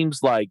 And it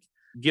seems like,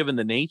 given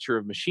the nature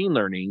of machine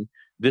learning,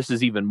 this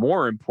is even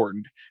more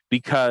important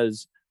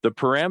because the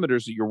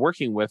parameters that you're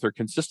working with are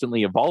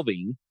consistently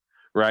evolving,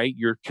 right?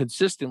 You're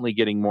consistently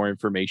getting more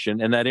information,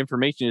 and that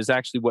information is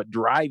actually what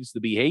drives the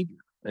behavior.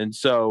 And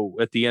so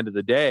at the end of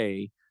the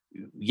day,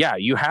 yeah,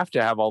 you have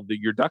to have all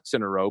your ducks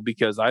in a row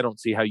because I don't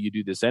see how you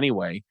do this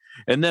anyway.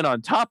 And then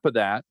on top of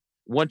that,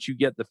 once you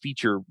get the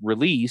feature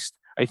released,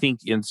 I think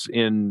in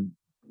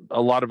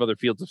a lot of other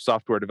fields of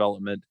software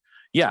development,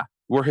 yeah,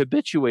 we're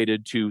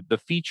habituated to the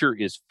feature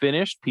is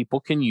finished, people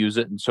can use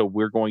it, and so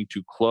we're going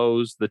to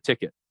close the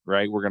ticket.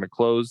 right? We're going to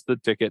close the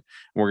ticket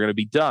and we're going to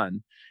be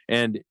done.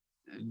 And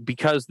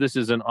because this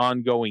is an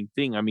ongoing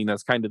thing, I mean,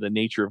 that's kind of the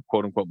nature of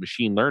quote unquote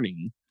machine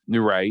learning,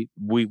 right?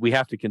 We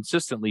have to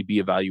consistently be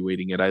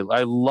evaluating it.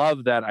 I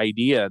love that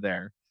idea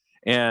there.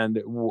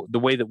 And the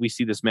way that we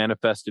see this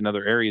manifest in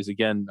other areas,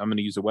 again, I'm going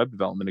to use a web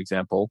development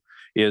example,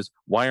 is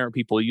why aren't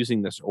people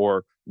using this?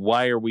 Or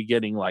why are we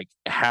getting like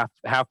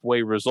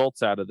halfway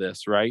results out of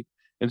this, right?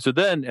 And so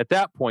then at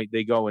that point,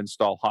 they go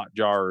install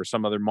Hotjar or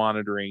some other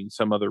monitoring,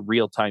 some other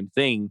real-time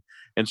thing,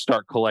 and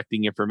start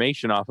collecting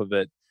information off of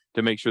it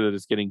to make sure that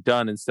it's getting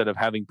done, instead of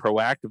having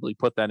proactively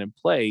put that in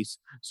place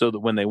so that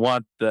when they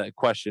want the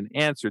question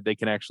answered, they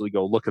can actually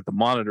go look at the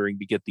monitoring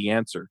to get the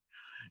answer.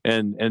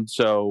 And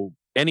so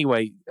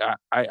anyway,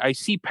 I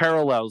see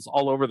parallels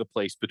all over the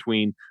place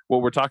between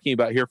what we're talking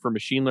about here for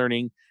machine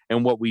learning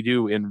and what we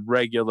do in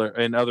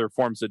other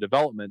forms of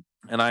development.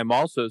 And I'm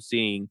also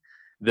seeing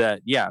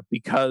that,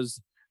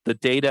 because the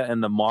data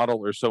and the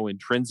model are so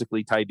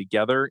intrinsically tied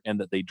together and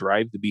that they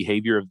drive the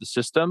behavior of the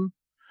system,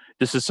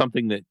 this is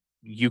something that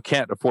you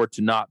can't afford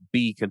to not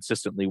be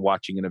consistently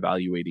watching and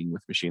evaluating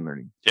with machine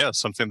learning. Yeah,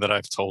 something that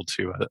I've told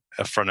to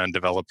a front-end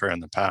developer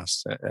in the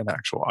past, an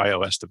actual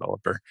iOS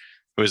developer,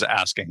 who was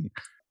asking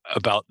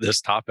about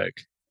this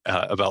topic,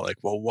 about like,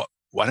 well,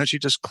 why don't you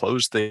just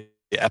close the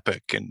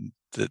epic and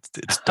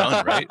it's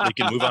done, right? We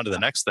can move on to the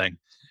next thing.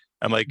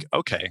 I'm like,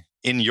 okay,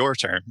 in your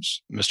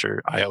terms, Mr.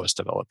 iOS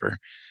developer,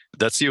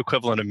 that's the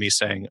equivalent of me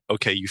saying,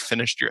 okay, you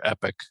finished your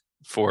epic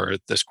for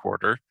this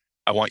quarter.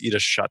 I want you to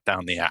shut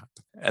down the app.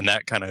 And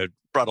that kind of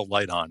brought a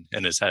light on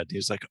in his head. He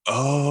was like,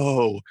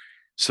 oh,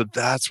 so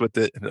that's what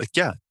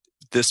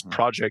this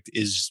project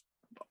is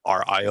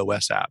our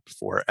iOS app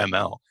for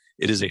ML.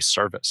 It is a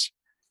service.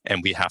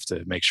 And we have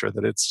to make sure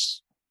that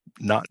it's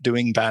not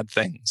doing bad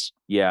things.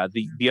 Yeah,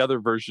 the other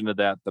version of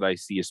that I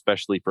see,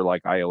 especially for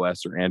like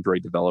iOS or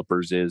Android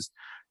developers, is,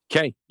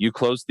 okay, you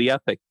close the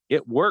epic.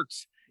 It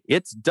works.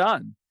 It's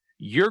done.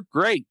 You're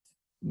great.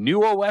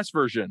 New OS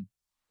version.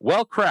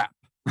 Well, crap.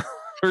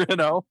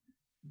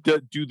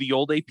 Do the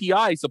old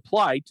APIs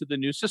apply to the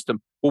new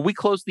system? Well, we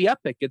closed the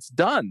epic. It's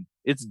done.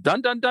 It's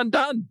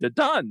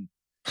done.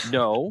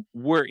 No,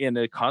 we're in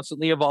a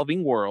constantly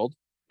evolving world.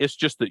 It's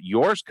just that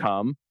yours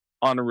come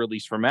on a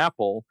release from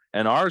Apple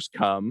and ours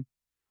come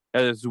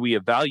as we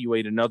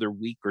evaluate another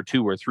week or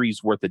 2 or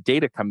 3's worth of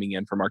data coming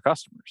in from our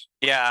customers.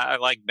 Yeah, I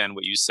like, Ben,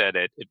 what you said.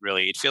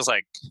 It feels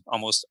like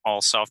almost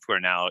all software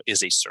now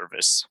is a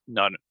service,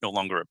 no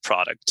longer a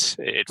product.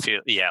 It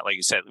feels, like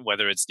you said,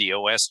 whether it's the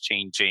OS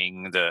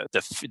changing,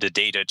 the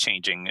data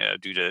changing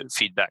due to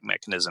feedback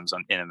mechanisms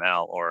on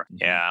NML, or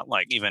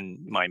like even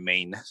my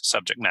main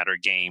subject matter,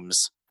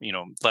 games.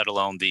 Let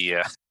alone the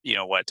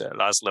what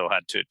Laszlo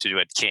had to do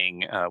at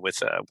King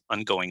with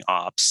ongoing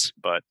ops,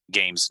 but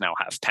games now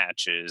have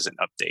patches and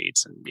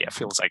updates, and it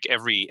feels like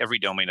every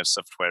domain of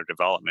software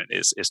development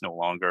is no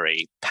longer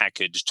a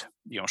packaged,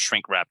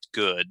 shrink wrapped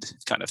good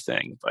kind of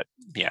thing, but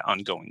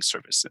ongoing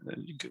service.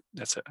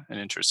 That's an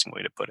interesting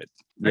way to put it.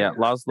 Yeah,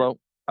 Laszlo.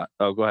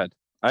 Go ahead.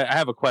 I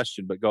have a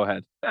question, but go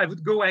ahead. I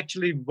would go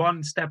actually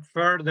one step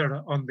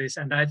further on this.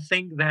 And I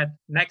think that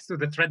next to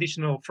the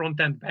traditional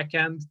front-end,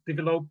 back-end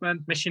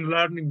development, machine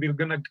learning will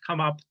going to come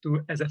up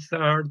as a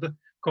third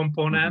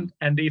component.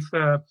 Mm-hmm. And if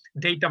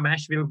data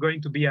mesh will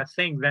going to be a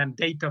thing, then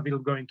data will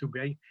going to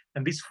be.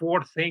 And this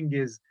fourth thing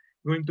is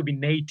going to be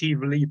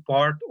natively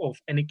part of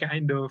any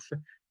kind of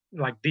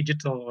like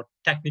digital or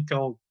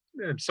technical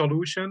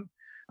solution,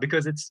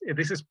 because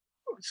this is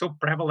so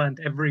prevalent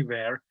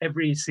everywhere.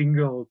 Every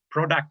single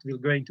product will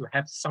going to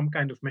have some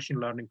kind of machine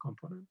learning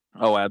component.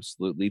 Oh,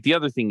 absolutely. The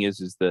other thing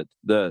is that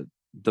the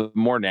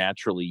more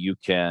naturally you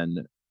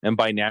can, and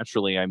by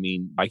naturally, I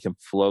mean, I can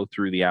flow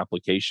through the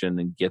application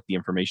and get the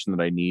information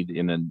that I need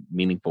in a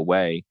meaningful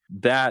way.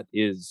 That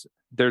is,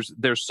 there's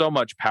so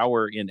much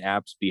power in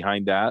apps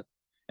behind that.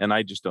 And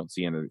I just don't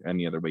see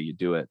any other way you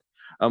do it.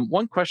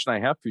 One question I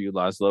have for you,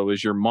 Laszlo,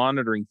 is you're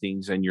monitoring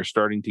things and you're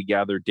starting to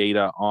gather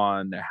data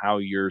on how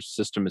your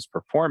system is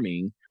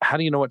performing. How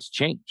do you know what to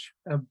change?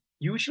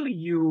 Usually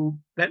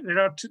there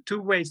are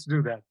two ways to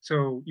do that.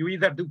 So you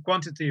either do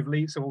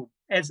quantitatively. So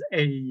as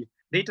a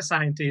data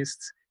scientist,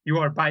 you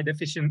are by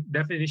definition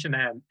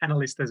an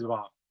analyst as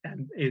well.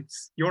 And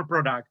it's your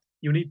product.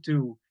 You need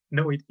to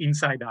know it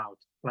inside out.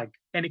 Like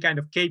any kind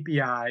of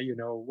KPI,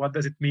 what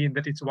does it mean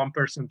that it's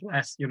 1%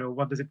 less?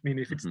 What does it mean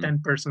if it's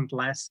 10%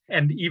 less?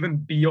 And even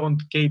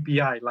beyond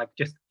KPI, like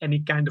just any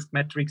kind of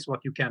metrics,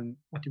 what you can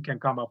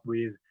come up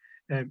with.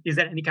 Is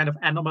there any kind of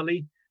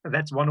anomaly?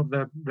 That's one of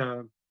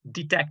the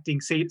detecting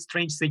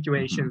strange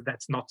situations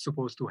that's not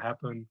supposed to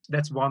happen.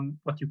 That's one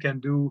what you can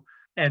do.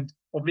 And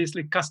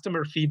obviously,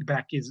 customer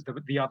feedback is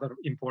the other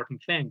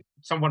important thing.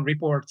 Someone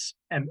reports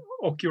an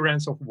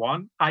occurrence of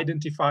one,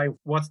 identify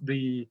what's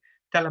the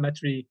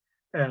telemetry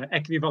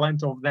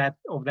equivalent of that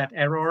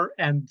error,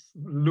 and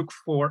look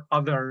for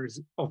others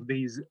of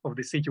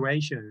the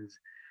situations,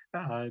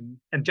 and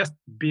just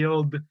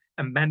build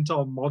a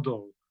mental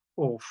model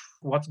of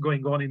what's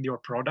going on in your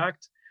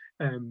product,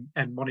 and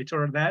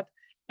monitor that.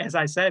 as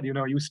I said,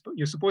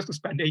 you're supposed to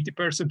spend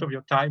 80% of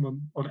your time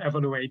on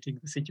evaluating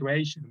the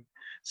situation.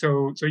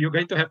 So you're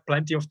going to have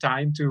plenty of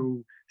time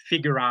to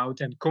figure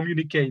out and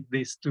communicate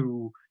this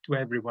to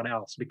everyone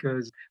else,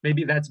 because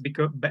maybe that's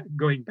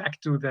going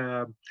back to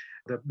the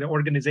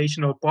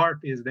organizational part,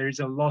 is there is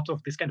a lot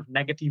of this kind of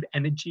negative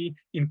energy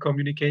in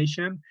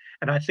communication.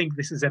 And I think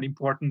this is an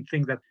important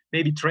thing, that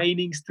maybe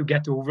trainings to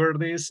get over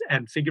this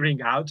and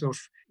figuring out of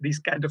these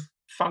kind of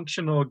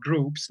functional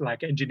groups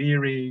like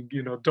engineering,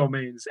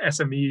 domains,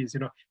 SMEs,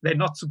 they're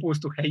not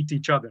supposed to hate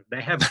each other.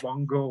 They have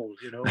one goal,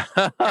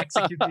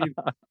 executive.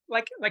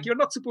 Like you're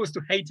not supposed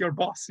to hate your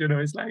boss,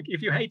 it's like,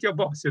 if you hate your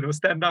boss,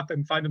 stand up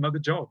and find another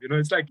job.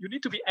 It's like you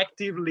need to be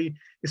actively,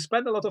 you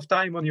spend a lot of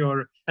time on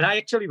your, and I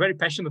actually very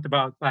passionate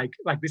about like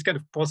this kind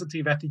of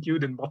positive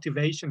attitude and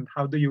motivation.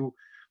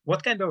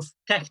 What kind of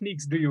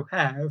techniques do you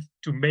have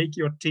to make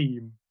your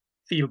team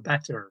feel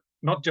better?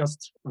 Not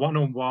just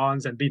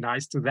one-on-ones and be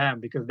nice to them,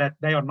 because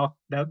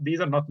these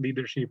are not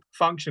leadership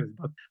functions,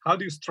 but how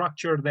do you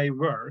structure their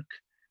work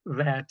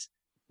that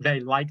they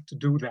like to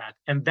do that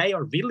and they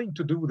are willing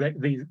to do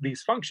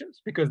these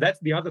functions? Because that's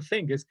the other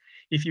thing, is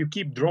if you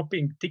keep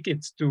dropping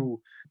tickets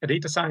to a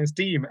data science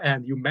team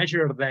and you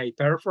measure their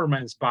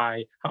performance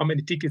by how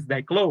many tickets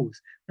they close,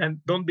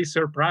 then don't be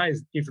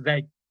surprised if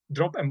they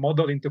drop a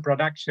model into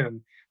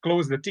production,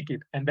 close the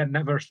ticket, and then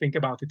never think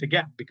about it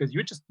again, because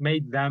you just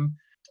made them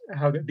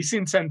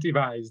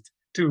disincentivized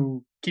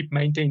to keep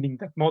maintaining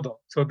that model.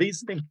 So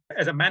these things,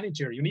 as a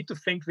manager, you need to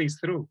think these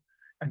through,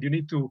 and you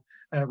need to.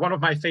 One of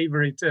my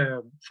favorite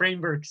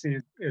frameworks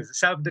is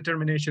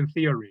self-determination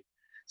theory.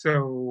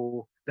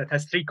 So that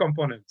has 3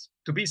 components.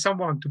 To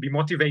be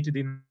motivated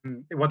in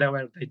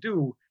whatever they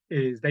do,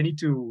 is they need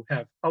to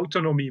have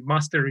autonomy,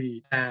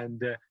 mastery,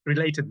 and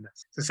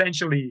relatedness. So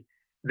essentially,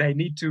 they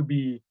need to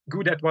be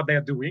good at what they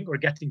are doing or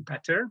getting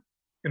better.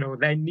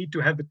 They need to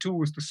have the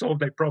tools to solve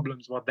their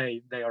problems, what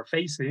they are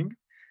facing,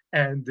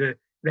 and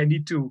they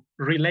need to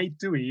relate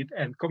to it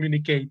and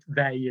communicate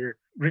their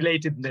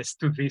relatedness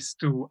to this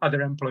to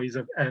other employees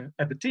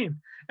at the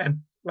team. And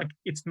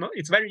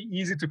it's very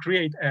easy to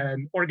create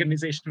an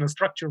organizational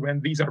structure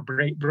when these are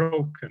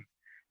broken.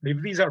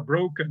 If these are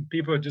broken,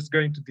 people are just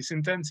going to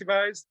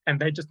disincentivize, and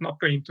they're just not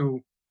going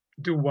to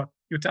do what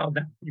you tell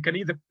them. You can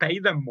either pay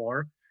them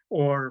more,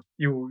 or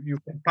you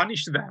can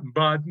punish them,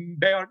 but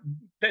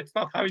that's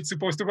not how it's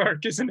supposed to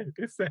work, isn't it?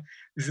 This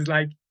is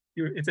like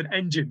it's an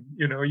engine,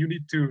 you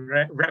need to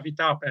rev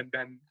it up and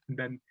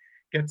then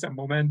get some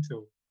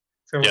momentum.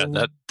 So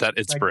yeah, that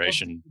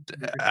inspiration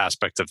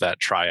aspect of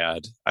that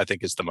triad, I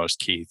think, is the most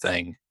key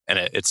thing, and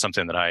it's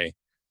something that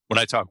when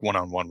I talk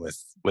one-on-one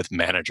with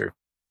managers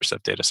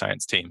of data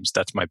science teams,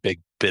 that's my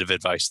big bit of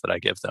advice that I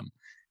give them,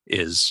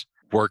 is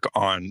work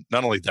on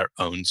not only their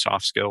own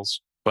soft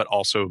skills, but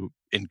also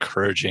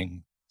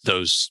encouraging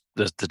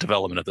the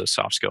development of those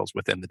soft skills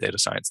within the data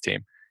science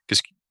team,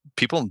 because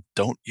people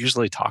don't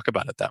usually talk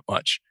about it that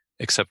much,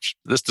 except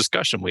this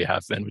discussion we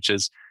have been, which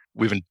is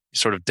we've been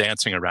sort of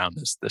dancing around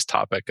this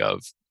topic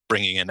of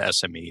bringing in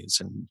SMEs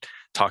and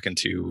talking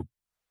to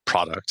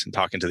product and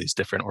talking to these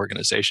different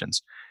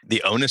organizations.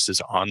 The onus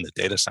is on the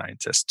data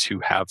scientists to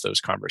have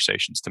those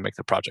conversations to make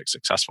the project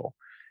successful,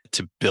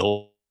 to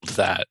build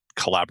that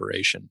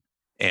collaboration.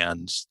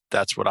 And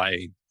that's what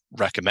I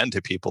recommend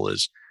to people,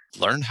 is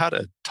learn how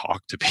to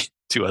talk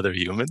to other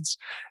humans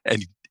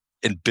and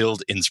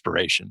build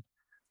inspiration.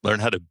 Learn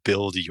how to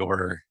build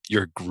your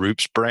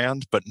group's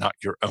brand, but not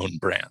your own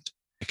brand,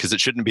 because it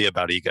shouldn't be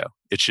about ego.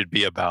 It should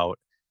be about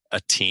a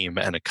team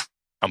and a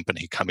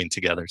company coming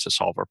together to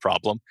solve a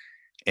problem.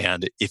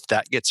 And if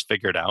that gets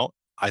figured out,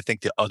 I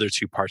think the other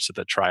 2 parts of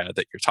the triad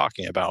that you're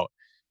talking about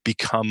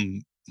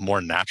become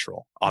more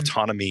natural.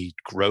 Autonomy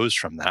grows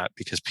from that,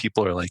 because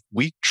people are like,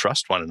 we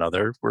trust one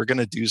another. We're going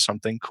to do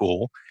something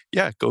cool.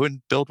 Yeah, go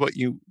and build what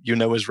you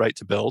know is right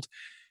to build.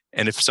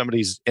 And if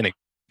somebody's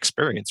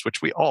inexperienced,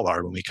 which we all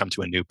are when we come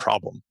to a new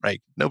problem,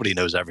 right? Nobody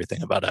knows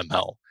everything about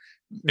ML.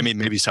 I mean,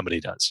 maybe somebody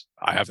does.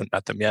 I haven't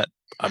met them yet.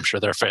 I'm sure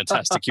they're a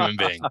fantastic human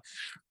being.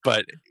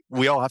 But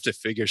we all have to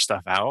figure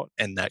stuff out,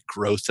 and that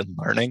growth and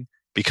learning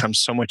becomes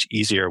so much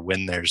easier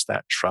when there's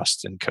that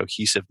trust and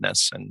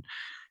cohesiveness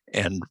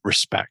and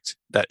respect,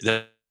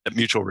 that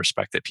mutual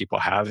respect that people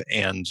have,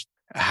 and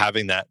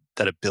having that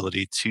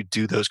ability to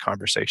do those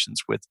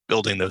conversations with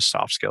building those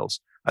soft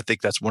skills. I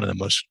think that's one of the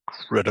most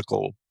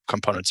critical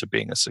components of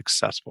being a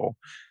successful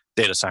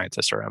data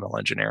scientist or ML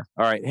engineer.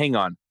 All right, hang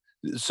on.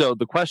 So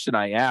the question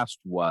I asked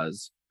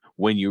was,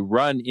 when you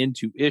run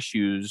into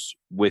issues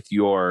with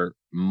your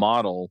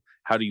model,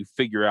 how do you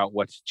figure out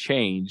what to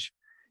change?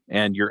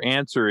 And your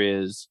answer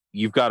is,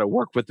 you've got to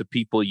work with the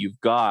people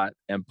you've got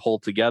and pull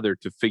together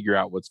to figure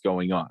out what's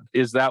going on.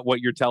 Is that what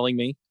you're telling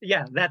me?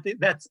 Yeah,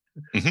 that's.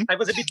 Mm-hmm. I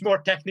was a bit more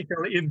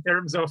technical in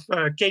terms of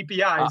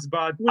KPIs,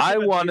 but I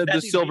wanted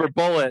the silver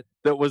bullet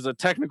that was a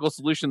technical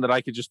solution that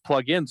I could just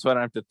plug in, so I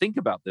don't have to think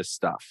about this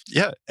stuff.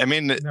 Yeah, I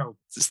mean, no,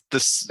 it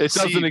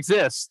doesn't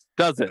exist,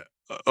 does it?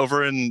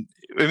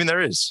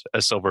 There is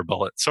a silver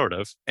bullet, sort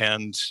of.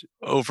 And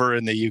over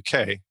in the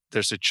UK,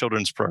 there's a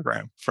children's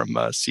program from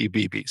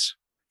CBeebies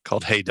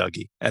called Hey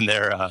Dougie. And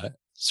they're,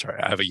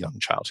 sorry, I have a young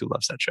child who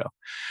loves that show.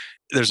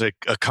 There's a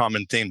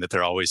common theme that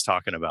they're always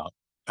talking about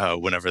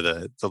whenever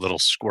the little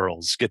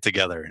squirrels get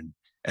together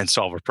and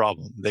solve a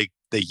problem. They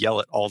yell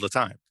it all the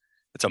time.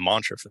 It's a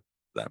mantra for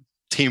them.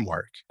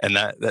 Teamwork. And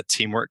that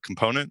teamwork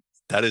component,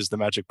 that is the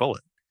magic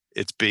bullet.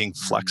 It's being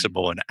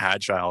flexible and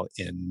agile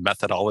in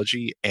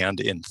methodology and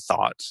in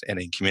thought and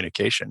in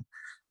communication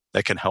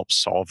that can help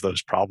solve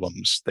those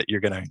problems that you're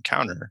going to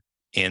encounter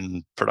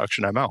in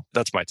production ML.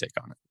 That's my take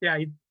on it. Yeah,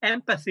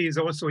 empathy is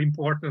also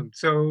important.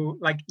 So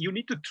like you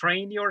need to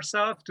train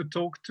yourself to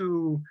talk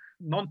to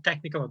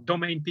non-technical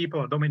domain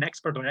people, domain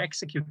expert or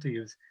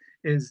executives.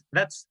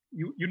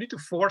 You need to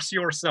force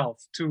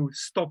yourself to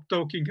stop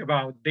talking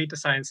about data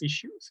science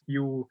issues.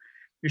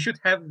 You should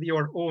have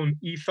your own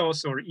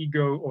ethos or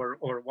ego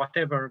or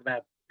whatever,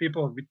 that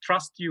people will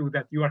trust you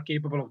that you are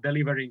capable of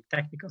delivering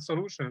technical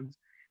solutions.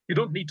 You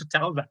don't need to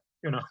tell them,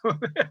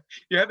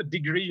 you have a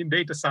degree in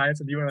data science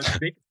and you are a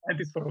data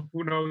scientist for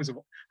who knows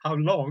how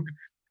long.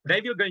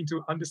 They will going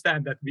to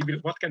understand that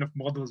what kind of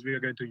models we are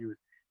going to use.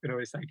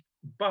 It's like,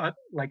 but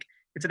like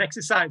it's an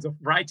exercise of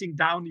writing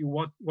down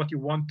what you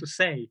want to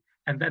say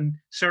and then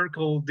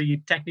circle the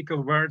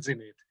technical words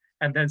in it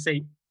and then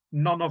say,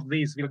 none of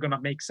these will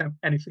gonna make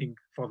anything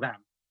for them.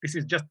 This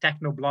is just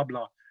techno blah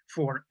blah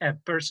for a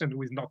person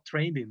who is not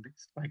trained in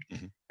this, like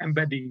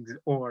embeddings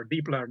or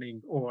deep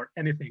learning or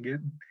anything.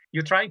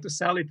 You're trying to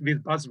sell it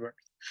with buzzwords.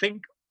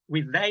 Think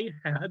with their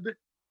head,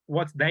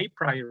 what their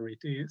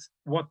priority is,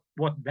 what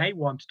they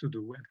want to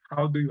do, and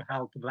how do you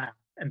help them,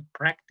 and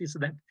practice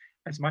that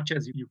as much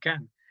as you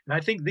can. And I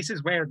think this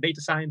is where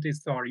data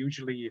scientists are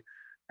usually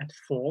at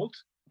fault.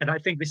 And I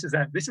think this is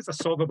a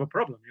solvable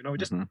problem.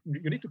 Just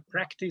you need to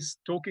practice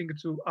talking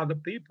to other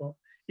people.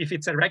 If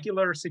it's a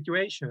regular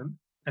situation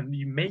and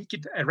you make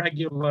it a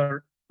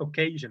regular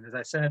occasion, as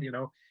I said,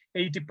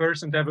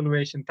 80%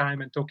 evaluation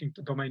time and talking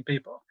to domain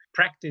people.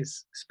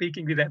 Practice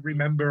speaking with every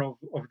member of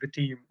the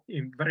team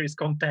in various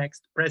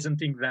contexts,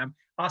 presenting them,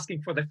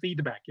 asking for the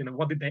feedback.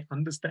 What did they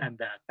understand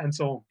that? And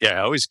so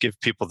yeah, I always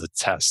give people the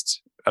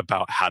test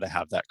about how to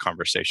have that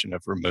conversation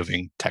of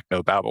removing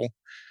technobabble.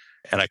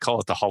 And I call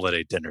it the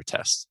holiday dinner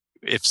test.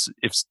 If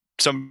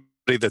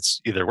somebody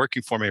that's either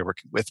working for me or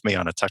working with me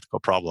on a technical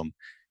problem,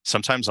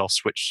 sometimes I'll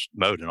switch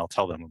mode and I'll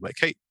tell them, like,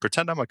 hey,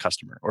 pretend I'm a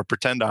customer or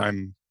pretend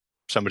I'm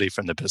somebody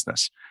from the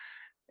business.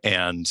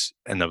 And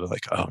they'll be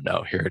like, oh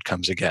no, here it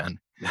comes again.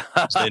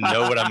 So they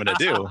know what I'm going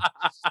to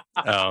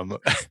do,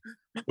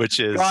 which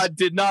is... God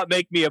did not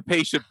make me a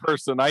patient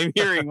person. I'm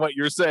hearing what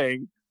you're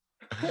saying.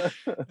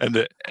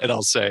 and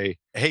I'll say,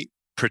 hey,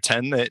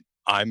 pretend that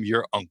I'm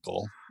your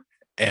uncle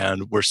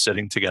and we're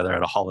sitting together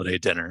at a holiday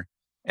dinner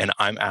and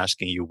I'm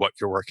asking you what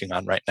you're working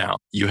on right now.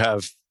 You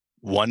have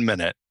 1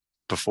 minute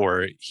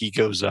before he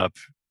goes up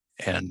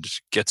and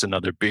gets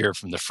another beer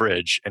from the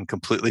fridge and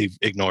completely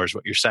ignores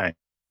what you're saying.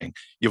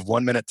 You have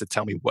 1 minute to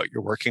tell me what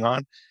you're working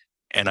on,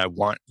 and I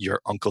want your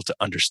uncle to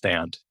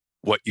understand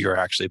what you're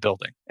actually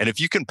building. And if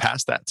you can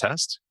pass that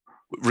test,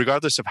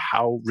 regardless of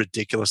how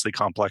ridiculously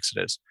complex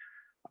it is,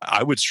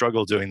 I would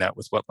struggle doing that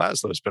with what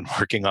Laszlo's been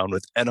working on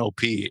with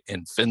NLP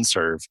and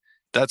FinServe.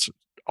 That's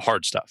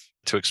hard stuff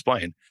to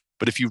explain.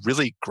 But if you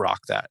really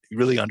grok that, you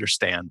really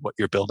understand what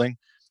you're building,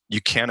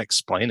 you can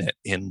explain it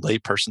in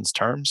layperson's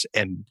terms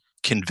and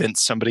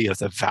convince somebody of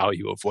the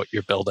value of what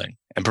you're building.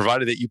 And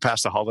provided that you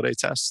pass the holiday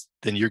test,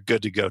 then you're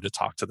good to go to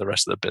talk to the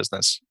rest of the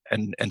business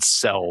and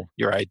sell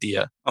your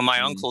idea. Well, my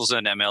uncle's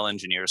an ML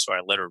engineer, so I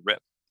let her rip.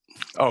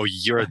 Oh,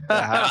 you're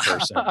that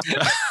person.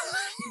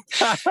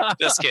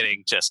 Just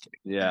kidding.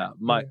 Yeah.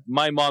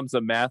 My mom's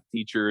a math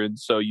teacher, and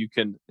so you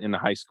can, in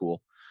high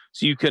school,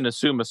 so you can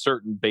assume a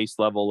certain base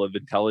level of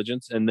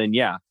intelligence. And then,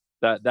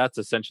 that's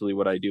essentially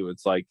what I do.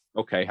 It's like,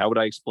 okay, how would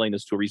I explain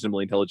this to a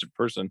reasonably intelligent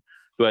person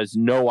who has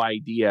no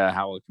idea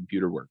how a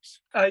computer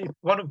works?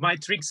 One of my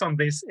tricks on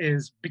this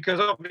is, because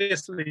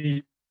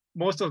obviously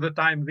most of the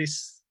time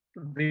this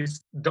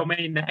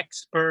domain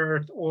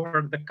expert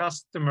or the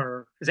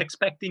customer is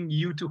expecting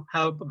you to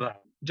help them.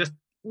 Just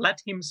let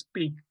him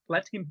speak,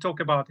 let him talk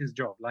about his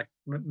job, like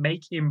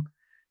make him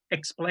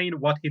explain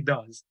what he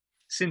does,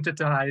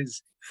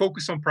 synthesize,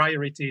 focus on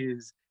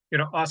priorities,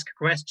 ask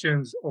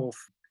questions of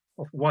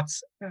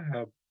what's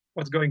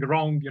going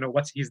wrong,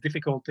 what's his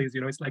difficulties,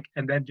 it's like,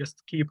 and then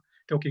just keep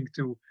talking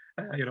to,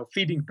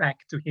 feeding back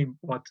to him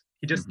what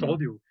he just told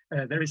you.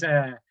 There is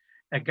a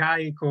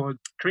guy called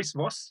Chris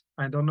Voss.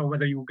 I don't know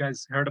whether you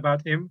guys heard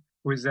about him,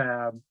 who is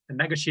a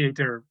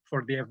negotiator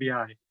for the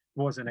FBI,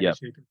 was a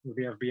negotiator for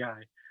the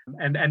FBI.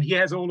 And he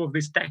has all of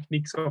these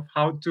techniques of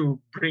how to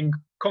bring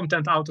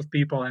content out of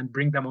people and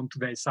bring them onto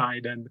their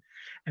side and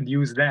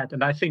use that.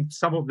 And I think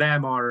some of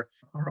them are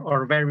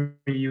very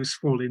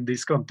useful in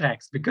this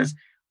context, because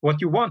what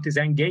you want is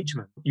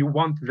engagement. You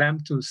want them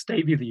to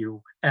stay with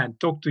you and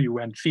talk to you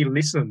and feel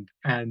listened.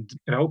 And,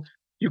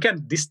 you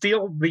can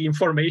distill the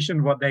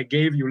information, what they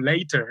gave you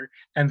later,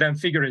 and then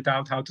figure it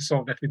out how to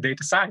solve that with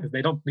data science.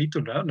 They don't need to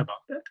learn about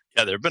that.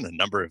 Yeah, there have been a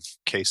number of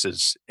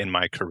cases in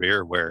my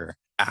career where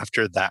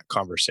after that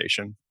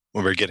conversation,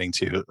 when we're getting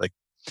to like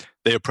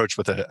they approach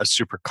with a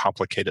super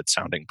complicated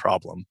sounding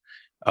problem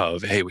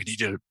of, hey, we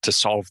need you to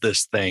solve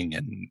this thing,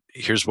 and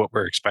here's what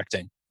we're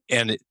expecting.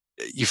 And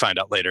you find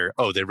out later,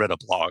 oh, they read a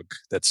blog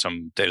that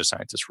some data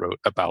scientists wrote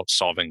about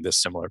solving this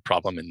similar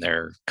problem in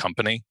their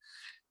company.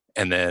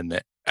 And then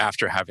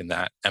after having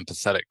that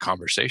empathetic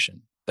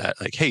conversation that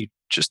like, hey,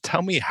 just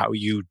tell me how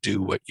you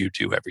do what you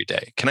do every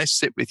day. Can I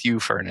sit with you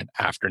for an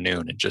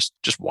afternoon and just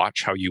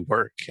watch how you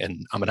work?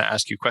 And I'm going to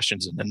ask you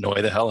questions and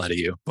annoy the hell out of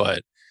you,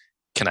 but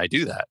can I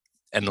do that?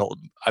 And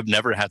I've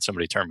never had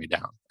somebody turn me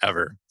down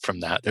ever from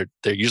that.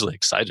 They're usually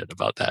excited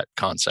about that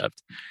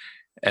concept.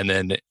 And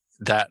then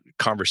that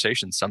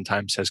conversation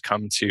sometimes has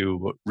come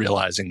to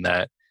realizing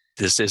that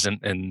this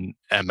isn't an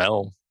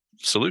ML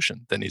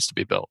solution that needs to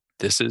be built.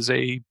 This is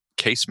a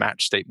case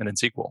match statement in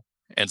SQL.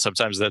 And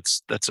sometimes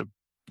that's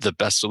the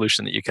best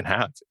solution that you can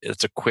have.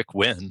 It's a quick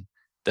win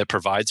that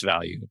provides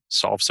value,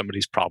 solves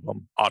somebody's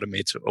problem,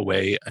 automates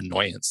away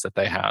annoyance that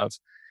they have,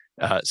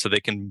 so they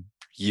can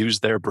use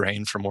their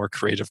brain for more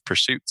creative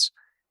pursuits.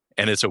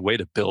 And it's a way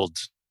to build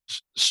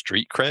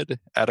street cred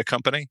at a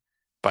company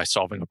by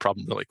solving a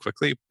problem really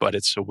quickly, but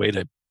it's a way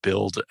to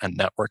build a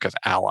network of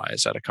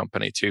allies at a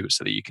company too,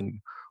 so that you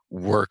can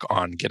work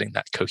on getting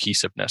that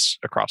cohesiveness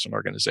across an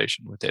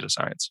organization with data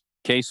science.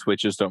 Case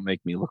switches don't make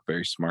me look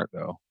very smart,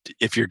 though.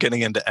 If you're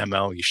getting into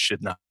ML, you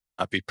should not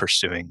be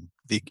pursuing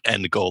the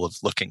end goal of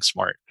looking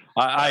smart.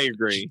 I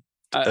agree.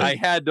 I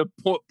had to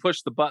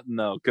push the button,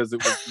 though, because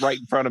it was right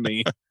in front of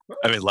me.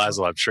 I mean,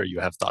 Laszlo, I'm sure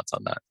you have thoughts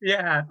on that.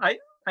 Yeah, I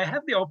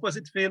have the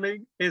opposite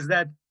feeling, is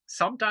that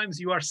sometimes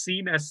you are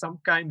seen as some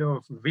kind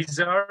of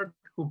wizard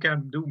who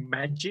can do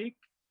magic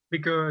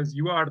because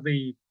you are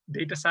the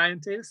data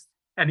scientist.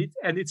 And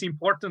it's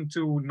important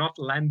to not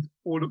land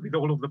with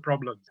all of the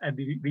problems and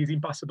these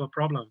impossible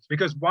problems.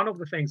 Because one of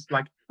the things,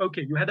 like,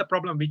 okay, you had a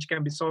problem which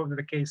can be solved with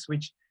a case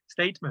switch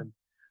statement,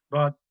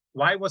 but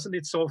why wasn't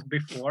it solved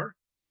before?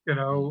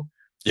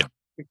 Yeah.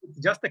 It's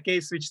just a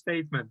case switch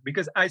statement.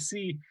 Because I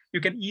see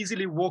you can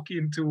easily walk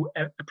into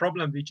a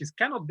problem which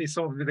cannot be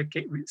solved with a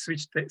case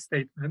switch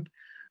statement,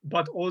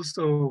 but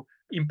also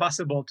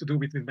impossible to do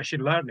with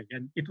machine learning.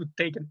 And it would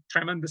take a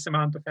tremendous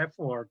amount of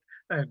effort.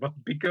 But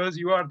because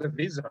you are the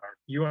wizard,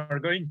 you are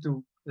going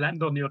to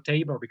land on your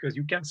table because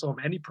you can solve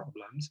any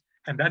problems.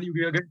 And then you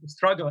are going to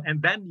struggle. And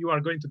then you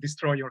are going to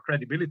destroy your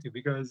credibility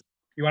because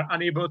you are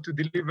unable to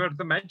deliver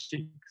the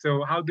magic.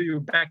 So how do you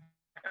back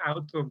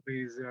out of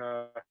this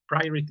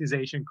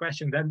prioritization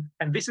question?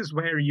 And this is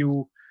where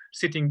you,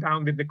 sitting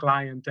down with the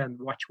client and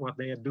watch what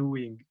they are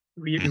doing,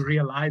 really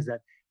realize that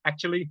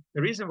actually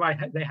the reason why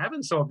they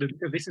haven't solved it,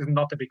 because this is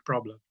not a big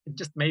problem. It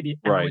just maybe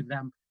annoy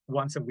them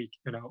once a week,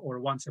 or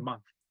once a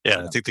month.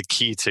 Yeah, I think the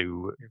key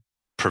to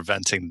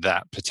preventing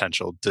that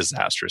potential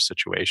disastrous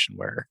situation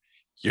where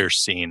you're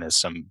seen as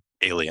some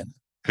alien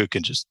who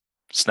can just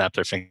snap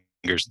their fingers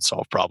and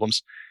solve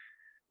problems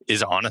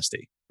is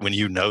honesty. When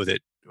you know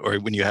that, or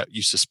when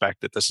you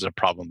suspect that this is a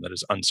problem that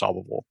is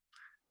unsolvable,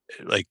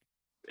 like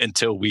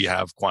until we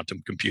have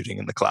quantum computing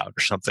in the cloud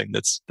or something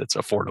that's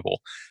affordable,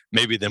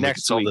 maybe then we can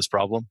solve this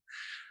problem.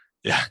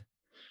 Yeah,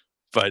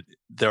 but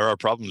there are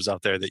problems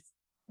out there that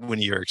when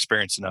you're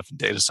experienced enough in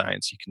data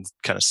science, you can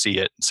kind of see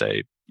it and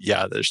say,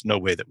 yeah, there's no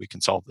way that we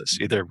can solve this.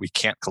 Either we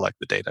can't collect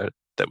the data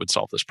that would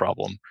solve this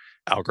problem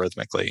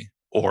algorithmically,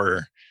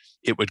 or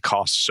it would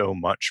cost so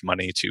much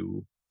money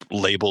to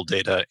label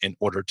data in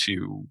order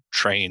to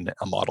train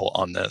a model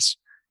on this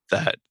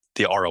that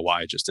the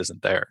ROI just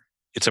isn't there.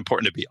 It's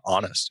important to be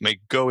honest.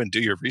 Go and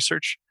do your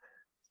research,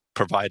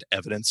 provide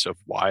evidence of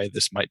why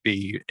this might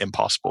be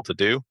impossible to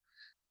do,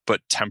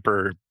 but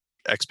temper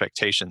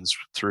expectations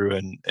through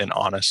an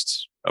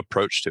honest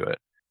approach to it.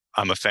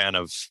 I'm a fan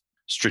of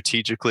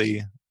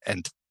strategically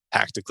and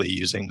tactically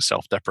using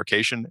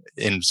self-deprecation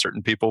in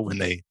certain people when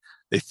they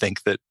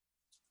think that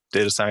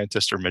data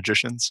scientists are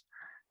magicians,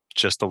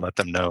 just to let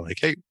them know, like,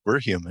 hey, we're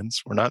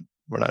humans. We're not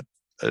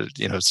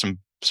some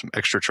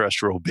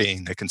extraterrestrial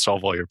being that can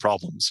solve all your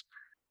problems.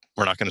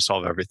 We're not going to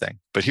solve everything,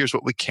 but here's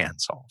what we can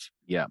solve.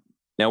 Yeah.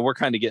 Now we're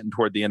kind of getting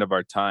toward the end of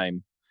our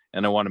time,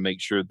 and I want to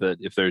make sure that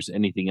if there's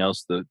anything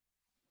else that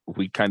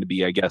we'd kind of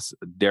be, I guess,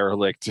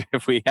 derelict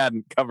if we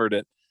hadn't covered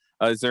it.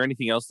 Is there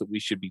anything else that we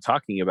should be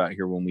talking about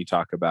here when we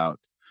talk about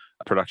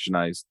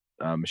productionized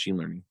machine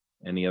learning?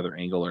 Any other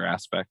angle or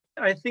aspect?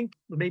 I think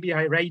maybe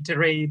I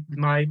reiterate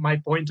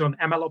my point on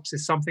MLOps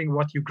is something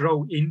what you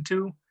grow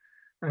into.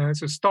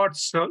 So start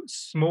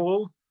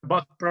small,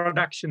 but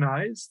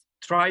productionized.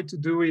 Try to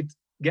do it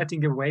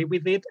getting away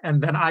with it,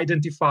 and then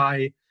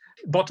identify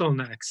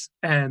bottlenecks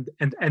and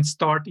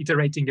start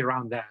iterating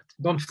around that.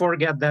 Don't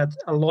forget that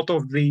a lot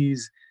of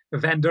these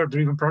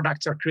vendor-driven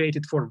products are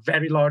created for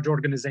very large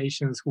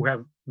organizations who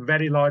have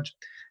very large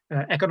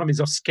economies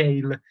of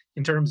scale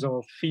in terms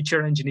of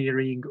feature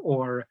engineering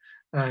or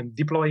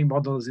deploying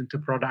models into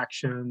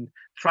production.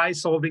 Try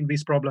solving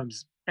these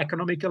problems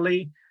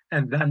economically,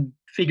 and then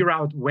figure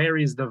out where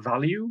is the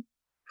value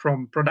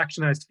from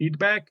productionized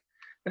feedback,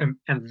 and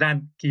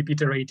then keep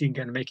iterating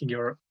and making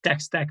your tech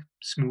stack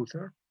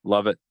smoother.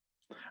 Love it.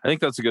 I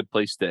think that's a good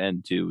place to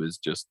end too, is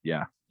just,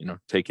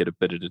 take it a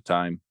bit at a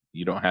time.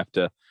 You don't have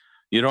to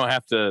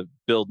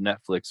build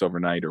Netflix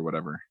overnight or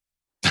whatever.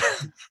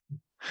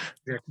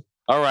 Yeah.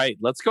 All right,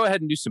 let's go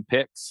ahead and do some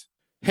picks.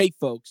 Hey,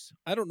 folks,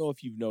 I don't know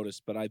if you've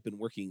noticed, but I've been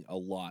working a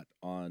lot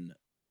on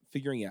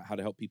figuring out how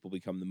to help people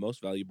become the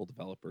most valuable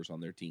developers on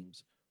their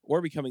teams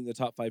or becoming the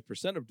top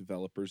 5% of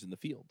developers in the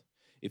field.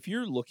 If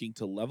you're looking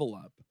to level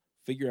up,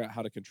 figure out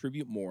how to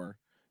contribute more,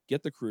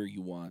 get the career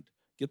you want,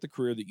 get the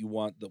career that you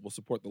want that will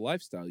support the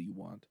lifestyle you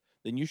want,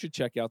 then you should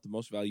check out the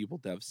Most Valuable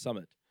Dev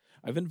Summit.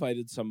 I've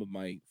invited some of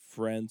my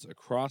friends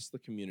across the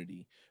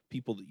community,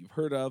 people that you've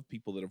heard of,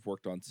 people that have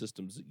worked on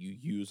systems that you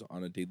use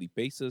on a daily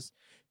basis,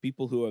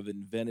 people who have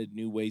invented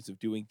new ways of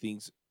doing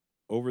things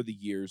over the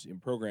years in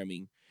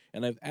programming,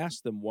 and I've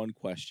asked them one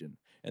question,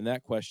 and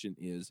that question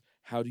is,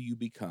 how do you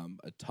become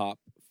a top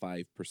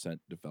 5%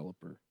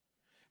 developer?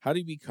 How do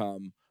you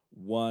become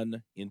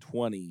 1 in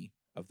 20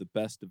 of the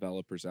best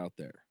developers out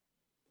there?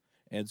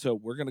 And so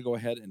we're going to go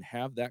ahead and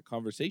have that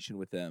conversation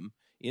with them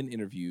in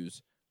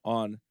interviews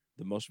on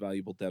the Most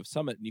Valuable Dev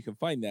Summit, and you can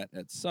find that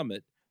at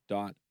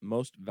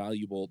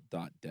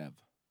summit.mostvaluable.dev.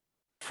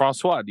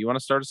 Francois, do you want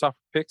to start us off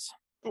with picks?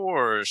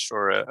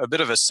 Sure. A bit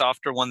of a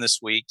softer one this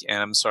week.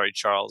 And I'm sorry,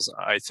 Charles.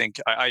 I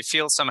think I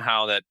feel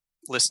somehow that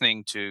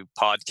listening to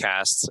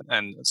podcasts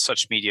and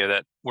such media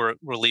that we're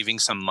leaving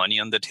some money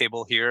on the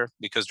table here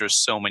because there's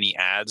so many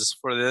ads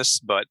for this.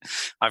 But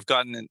I've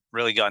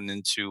really gotten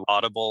into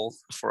Audible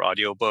for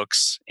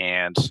audiobooks,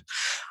 and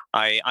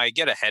I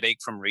get a headache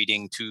from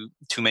reading too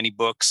many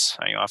books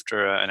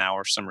after an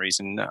hour for some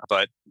reason.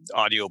 But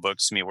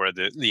audiobooks to me were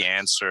the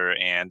answer,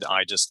 and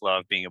I just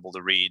love being able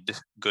to read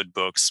good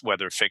books,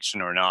 whether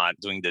fiction or not,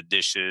 doing the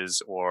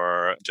dishes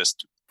or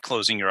just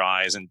closing your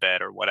eyes in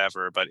bed or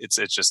whatever. But it's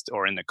just,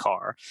 or in the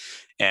car,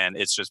 and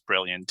it's just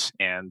brilliant.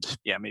 And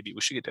yeah, maybe we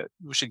should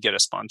get a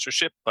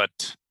sponsorship,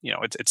 but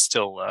it's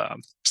still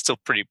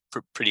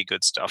pretty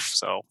good stuff.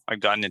 So I've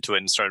gotten into it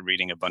and started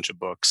reading a bunch of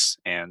books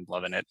and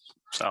loving it.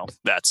 So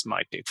that's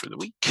my pick for the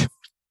week.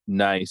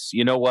 Nice.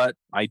 You know what?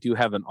 I do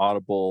have an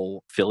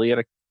Audible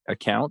affiliate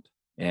account,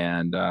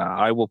 and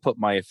I will put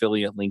my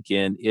affiliate link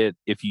in.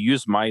 If you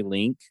use my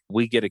link,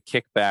 we get a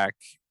kickback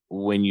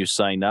when you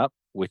sign up,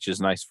 which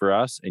is nice for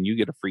us, and you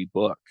get a free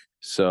book.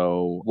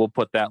 So we'll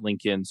put that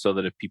link in so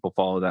that if people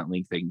follow that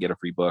link, they can get a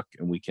free book,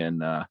 and we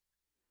can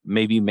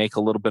maybe make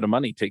a little bit of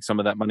money, take some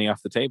of that money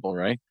off the table,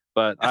 right?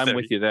 But I'm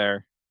with you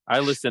there. I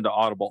listen to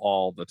Audible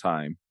all the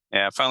time.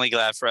 Yeah, finally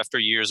glad for after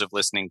years of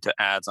listening to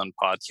ads on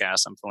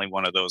podcasts, I'm finally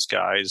one of those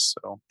guys.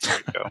 So there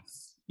you go.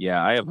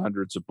 Yeah, I have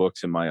hundreds of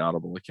books in my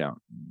Audible account.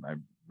 I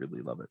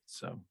really love it.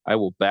 So I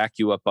will back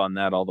you up on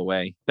that all the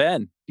way.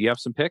 Ben, do you have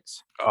some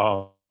picks?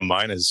 Oh,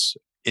 mine is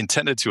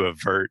intended to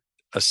avert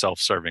a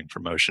self-serving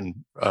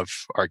promotion of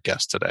our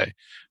guest today.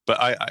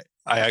 But I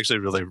actually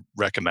really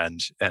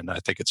recommend, and I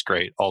think it's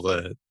great, all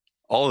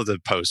of the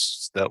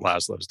posts that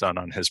Laszlo's done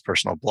on his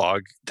personal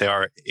blog. They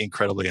are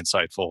incredibly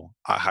insightful.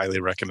 I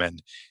highly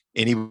recommend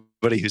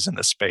anybody who's in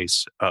the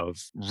space of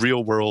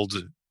real-world,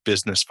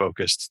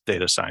 business-focused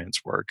data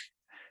science work,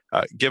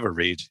 give a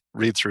read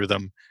through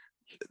them.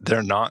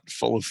 They're not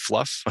full of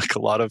fluff like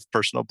a lot of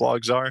personal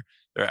blogs are.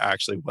 They're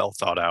actually well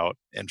thought out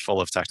and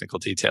full of technical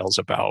details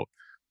about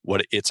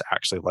what it's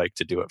actually like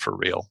to do it for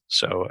real.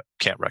 So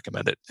can't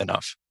recommend it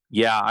enough.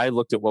 Yeah, I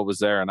looked at what was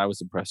there and I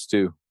was impressed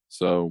too.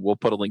 So we'll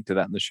put a link to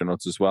that in the show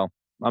notes as well.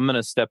 I'm going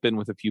to step in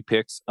with a few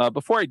picks.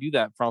 Before I do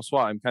that,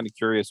 Francois, I'm kind of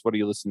curious, what are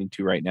you listening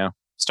to right now?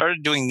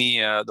 Started doing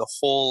the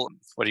whole,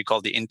 what do you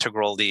call, the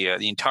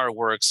entire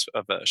works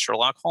of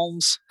Sherlock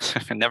Holmes.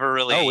 I never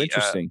really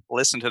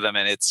listened to them,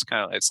 and it's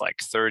like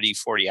 30,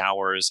 40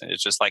 hours, and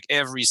it's just like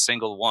every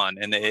single one,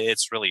 and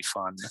it's really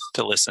fun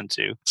to listen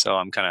to. So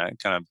I'm kind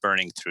of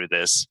burning through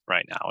this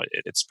right now.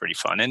 It's pretty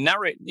fun, and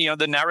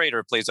the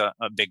narrator plays a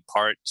big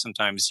part.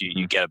 Sometimes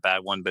you get a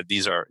bad one, but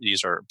these are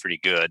pretty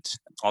good.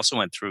 Also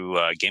went through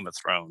Game of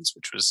Thrones,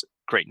 which was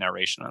great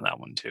narration on that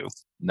one too.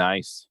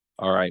 Nice.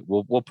 All right.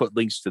 We'll put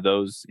links to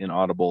those in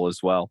Audible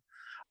as well.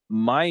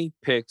 My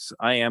picks,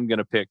 I am going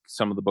to pick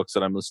some of the books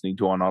that I'm listening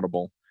to on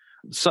Audible.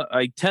 So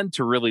I tend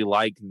to really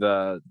like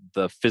the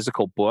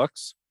physical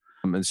books.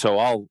 And so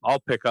I'll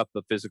pick up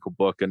the physical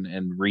book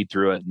and read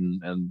through it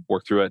and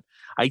work through it.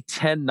 I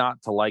tend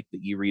not to like the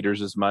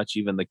e-readers as much,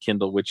 even the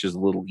Kindle, which is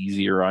a little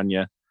easier on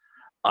you.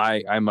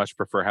 I much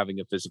prefer having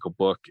a physical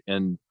book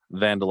and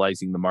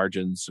vandalizing the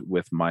margins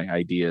with my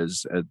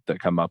ideas that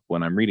come up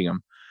when I'm reading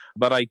them.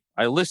 But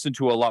I listen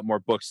to a lot more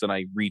books than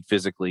I read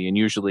physically, and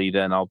usually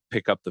then I'll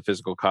pick up the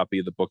physical copy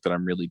of the book that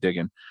I'm really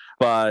digging.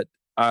 But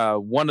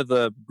one of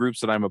the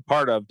groups that I'm a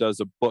part of does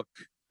a book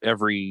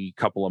every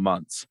couple of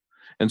months.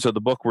 And so the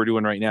book we're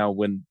doing right now,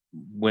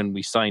 when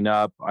we sign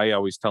up, I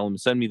always tell them,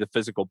 send me the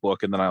physical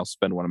book, and then I'll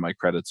spend one of my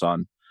credits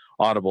on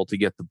Audible to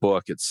get the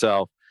book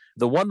itself.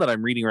 The one that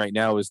I'm reading right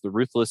now is The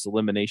Ruthless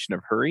Elimination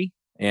of Hurry,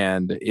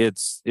 and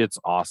it's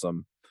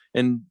awesome.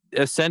 And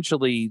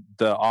essentially,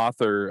 the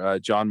author,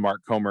 John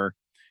Mark Comer,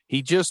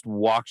 he just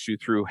walks you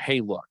through,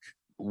 hey, look,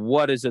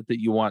 what is it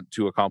that you want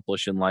to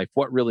accomplish in life?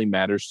 What really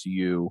matters to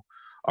you?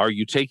 Are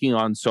you taking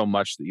on so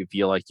much that you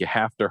feel like you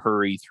have to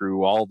hurry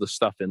through all the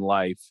stuff in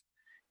life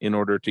in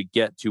order to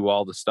get to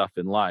all the stuff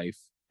in life?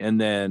 And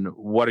then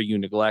what are you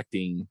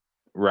neglecting,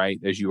 right,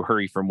 as you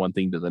hurry from one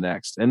thing to the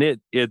next? And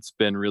it's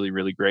been really,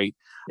 really great.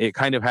 It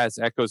kind of has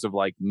echoes of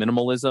like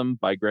Minimalism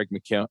by Greg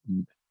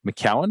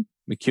McKeown,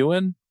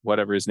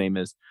 whatever his name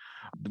is,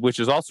 which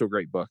is also a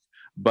great book.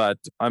 But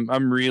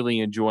I'm really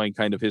enjoying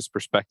kind of his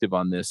perspective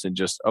on this, and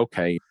just,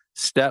 okay,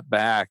 step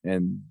back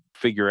and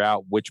figure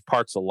out which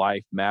parts of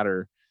life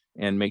matter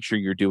and make sure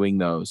you're doing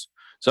those.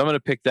 So I'm going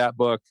to pick that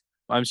book.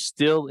 I'm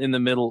still in the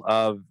middle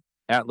of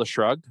Atlas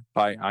Shrugged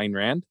by Ayn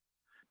Rand.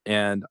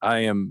 And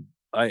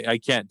I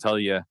can't tell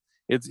you,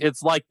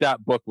 it's like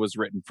that book was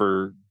written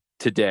for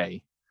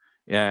today.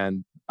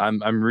 And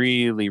I'm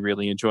really,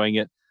 really enjoying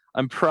it.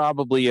 I'm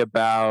probably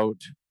about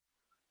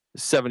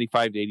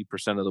 75 to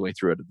 80% of the way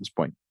through it at this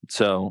point.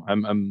 So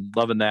I'm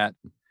loving that.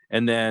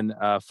 And then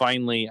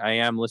finally, I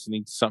am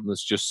listening to something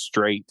that's just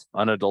straight,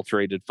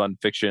 unadulterated fun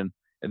fiction.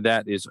 And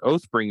that is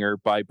Oathbringer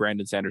by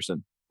Brandon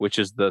Sanderson, which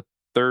is the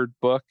third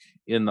book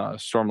in the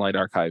Stormlight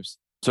Archives.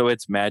 So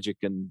it's magic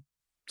and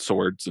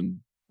swords and,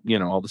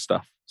 all the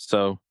stuff.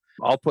 So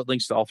I'll put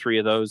links to all three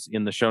of those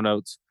in the show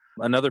notes.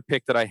 Another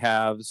pick that I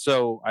have.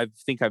 So I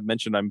think I've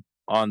mentioned I'm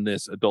on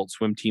this adult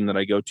swim team that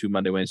I go to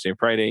Monday, Wednesday, and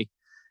Friday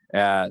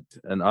at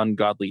an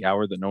ungodly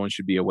hour that no one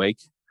should be awake.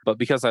 But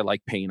because I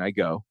like pain, I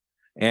go.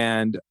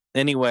 And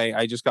anyway,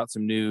 I just got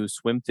some new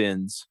swim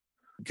fins.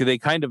 They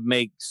kind of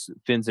make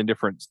fins in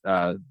different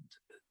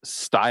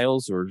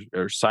styles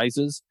or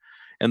sizes.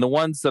 And the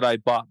ones that I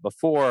bought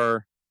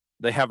before,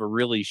 they have a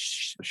really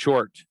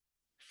short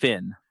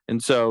fin.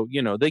 And so,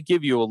 they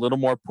give you a little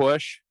more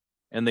push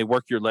and they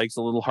work your legs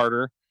a little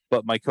harder.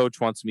 But my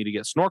coach wants me to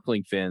get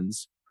snorkeling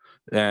fins,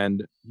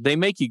 and they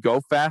make you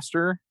go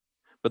faster.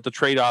 But the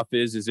trade-off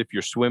is if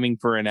you're swimming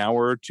for an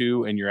hour or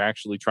two and you're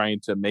actually trying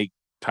to make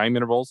time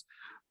intervals,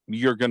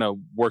 you're going to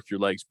work your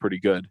legs pretty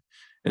good.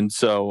 And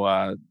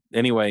so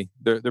anyway,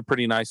 they're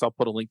pretty nice. I'll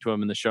put a link to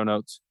them in the show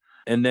notes.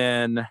 And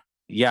then,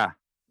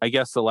 I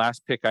guess the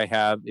last pick I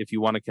have, if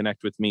you want to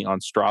connect with me on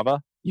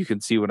Strava, you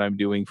can see what I'm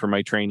doing for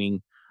my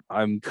training.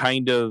 I'm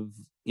kind of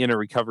in a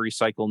recovery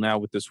cycle now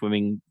with the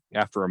swimming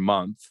after a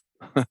month.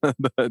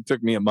 It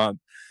took me a month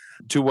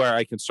to where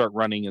I can start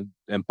running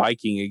and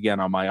biking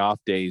again on my off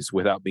days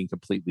without being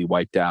completely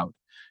wiped out.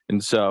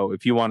 And so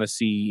if you want to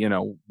see,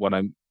 what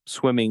I'm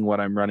swimming,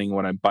 what I'm running,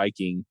 what I'm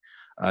biking,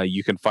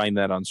 you can find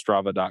that on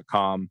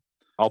strava.com.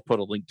 I'll put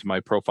a link to my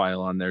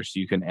profile on there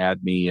so you can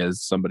add me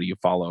as somebody you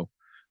follow.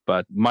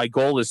 But my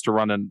goal is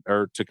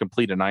to to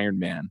complete an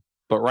Ironman.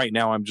 But right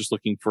now I'm just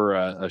looking for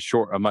a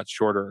much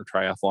shorter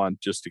triathlon,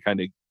 just to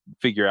kind of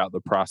figure out the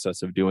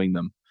process of doing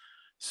them.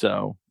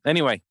 So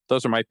anyway,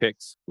 those are my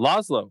picks.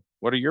 Laszlo,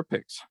 what are your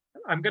picks?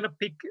 I'm going to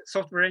pick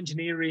Software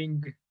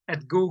Engineering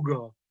at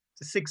Google.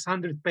 It's a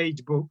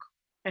 600-page book.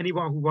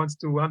 Anyone who wants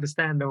to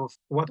understand of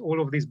what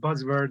all of these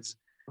buzzwords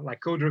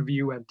like code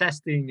review and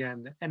testing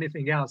and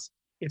anything else,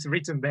 it's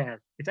written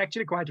there. It's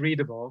actually quite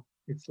readable.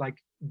 It's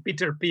like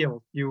bitter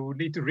pill. You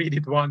need to read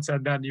it once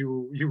and then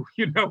you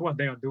know what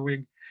they are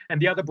doing.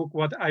 And the other book,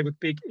 what I would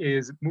pick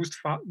is Move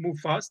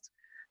Fast,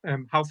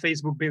 How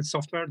Facebook Builds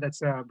Software.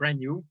 That's brand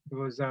new. It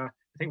was, I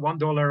think,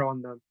 $1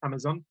 on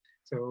Amazon,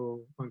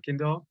 so on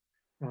Kindle.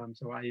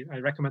 So I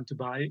recommend to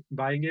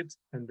buying it.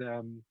 And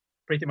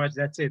pretty much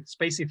that's it.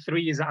 SpaCy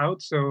 3 is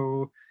out.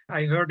 So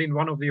I heard in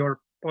one of your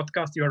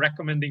podcasts you are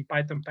recommending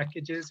Python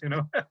packages.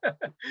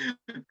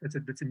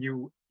 That's a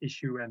new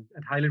issue, and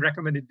highly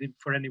recommended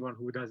for anyone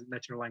who does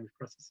natural language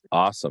processing.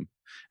 Awesome.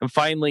 And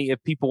finally,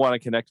 if people want to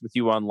connect with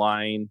you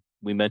online,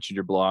 we mentioned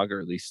your blog, or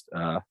at least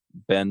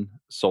Ben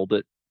sold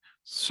it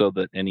so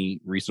that any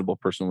reasonable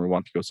person would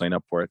want to go sign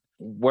up for it.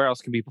 Where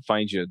else can people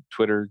find you?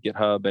 Twitter,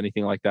 GitHub,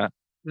 anything like that?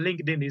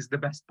 LinkedIn is the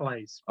best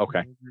place.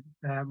 Okay.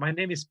 My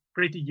name is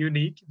pretty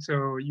unique,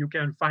 so you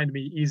can find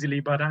me easily,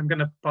 but I'm going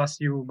to pass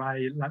you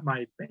my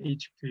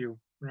page to you,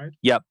 right?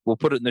 Yep. We'll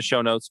put it in the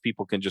show notes.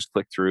 People can just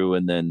click through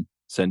and then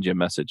send you a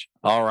message.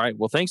 All right.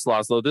 Well, thanks,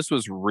 Laszlo. This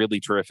was really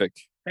terrific.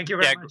 Thank you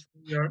very much.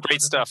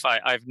 Great stuff.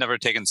 I've never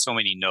taken so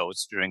many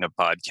notes during a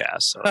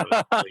podcast. So it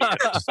was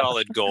really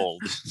solid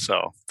gold.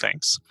 So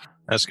thanks.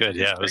 That's good.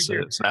 Yeah, it's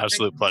an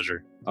absolute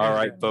pleasure. All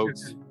right,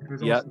 folks.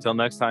 Yeah, till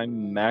next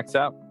time, max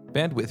out.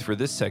 Bandwidth for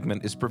this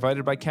segment is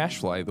provided by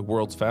CacheFly, the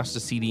world's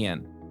fastest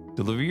CDN.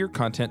 Deliver your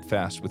content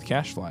fast with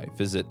CacheFly.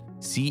 Visit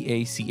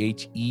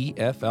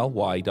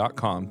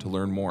CacheFly.com to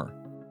learn more.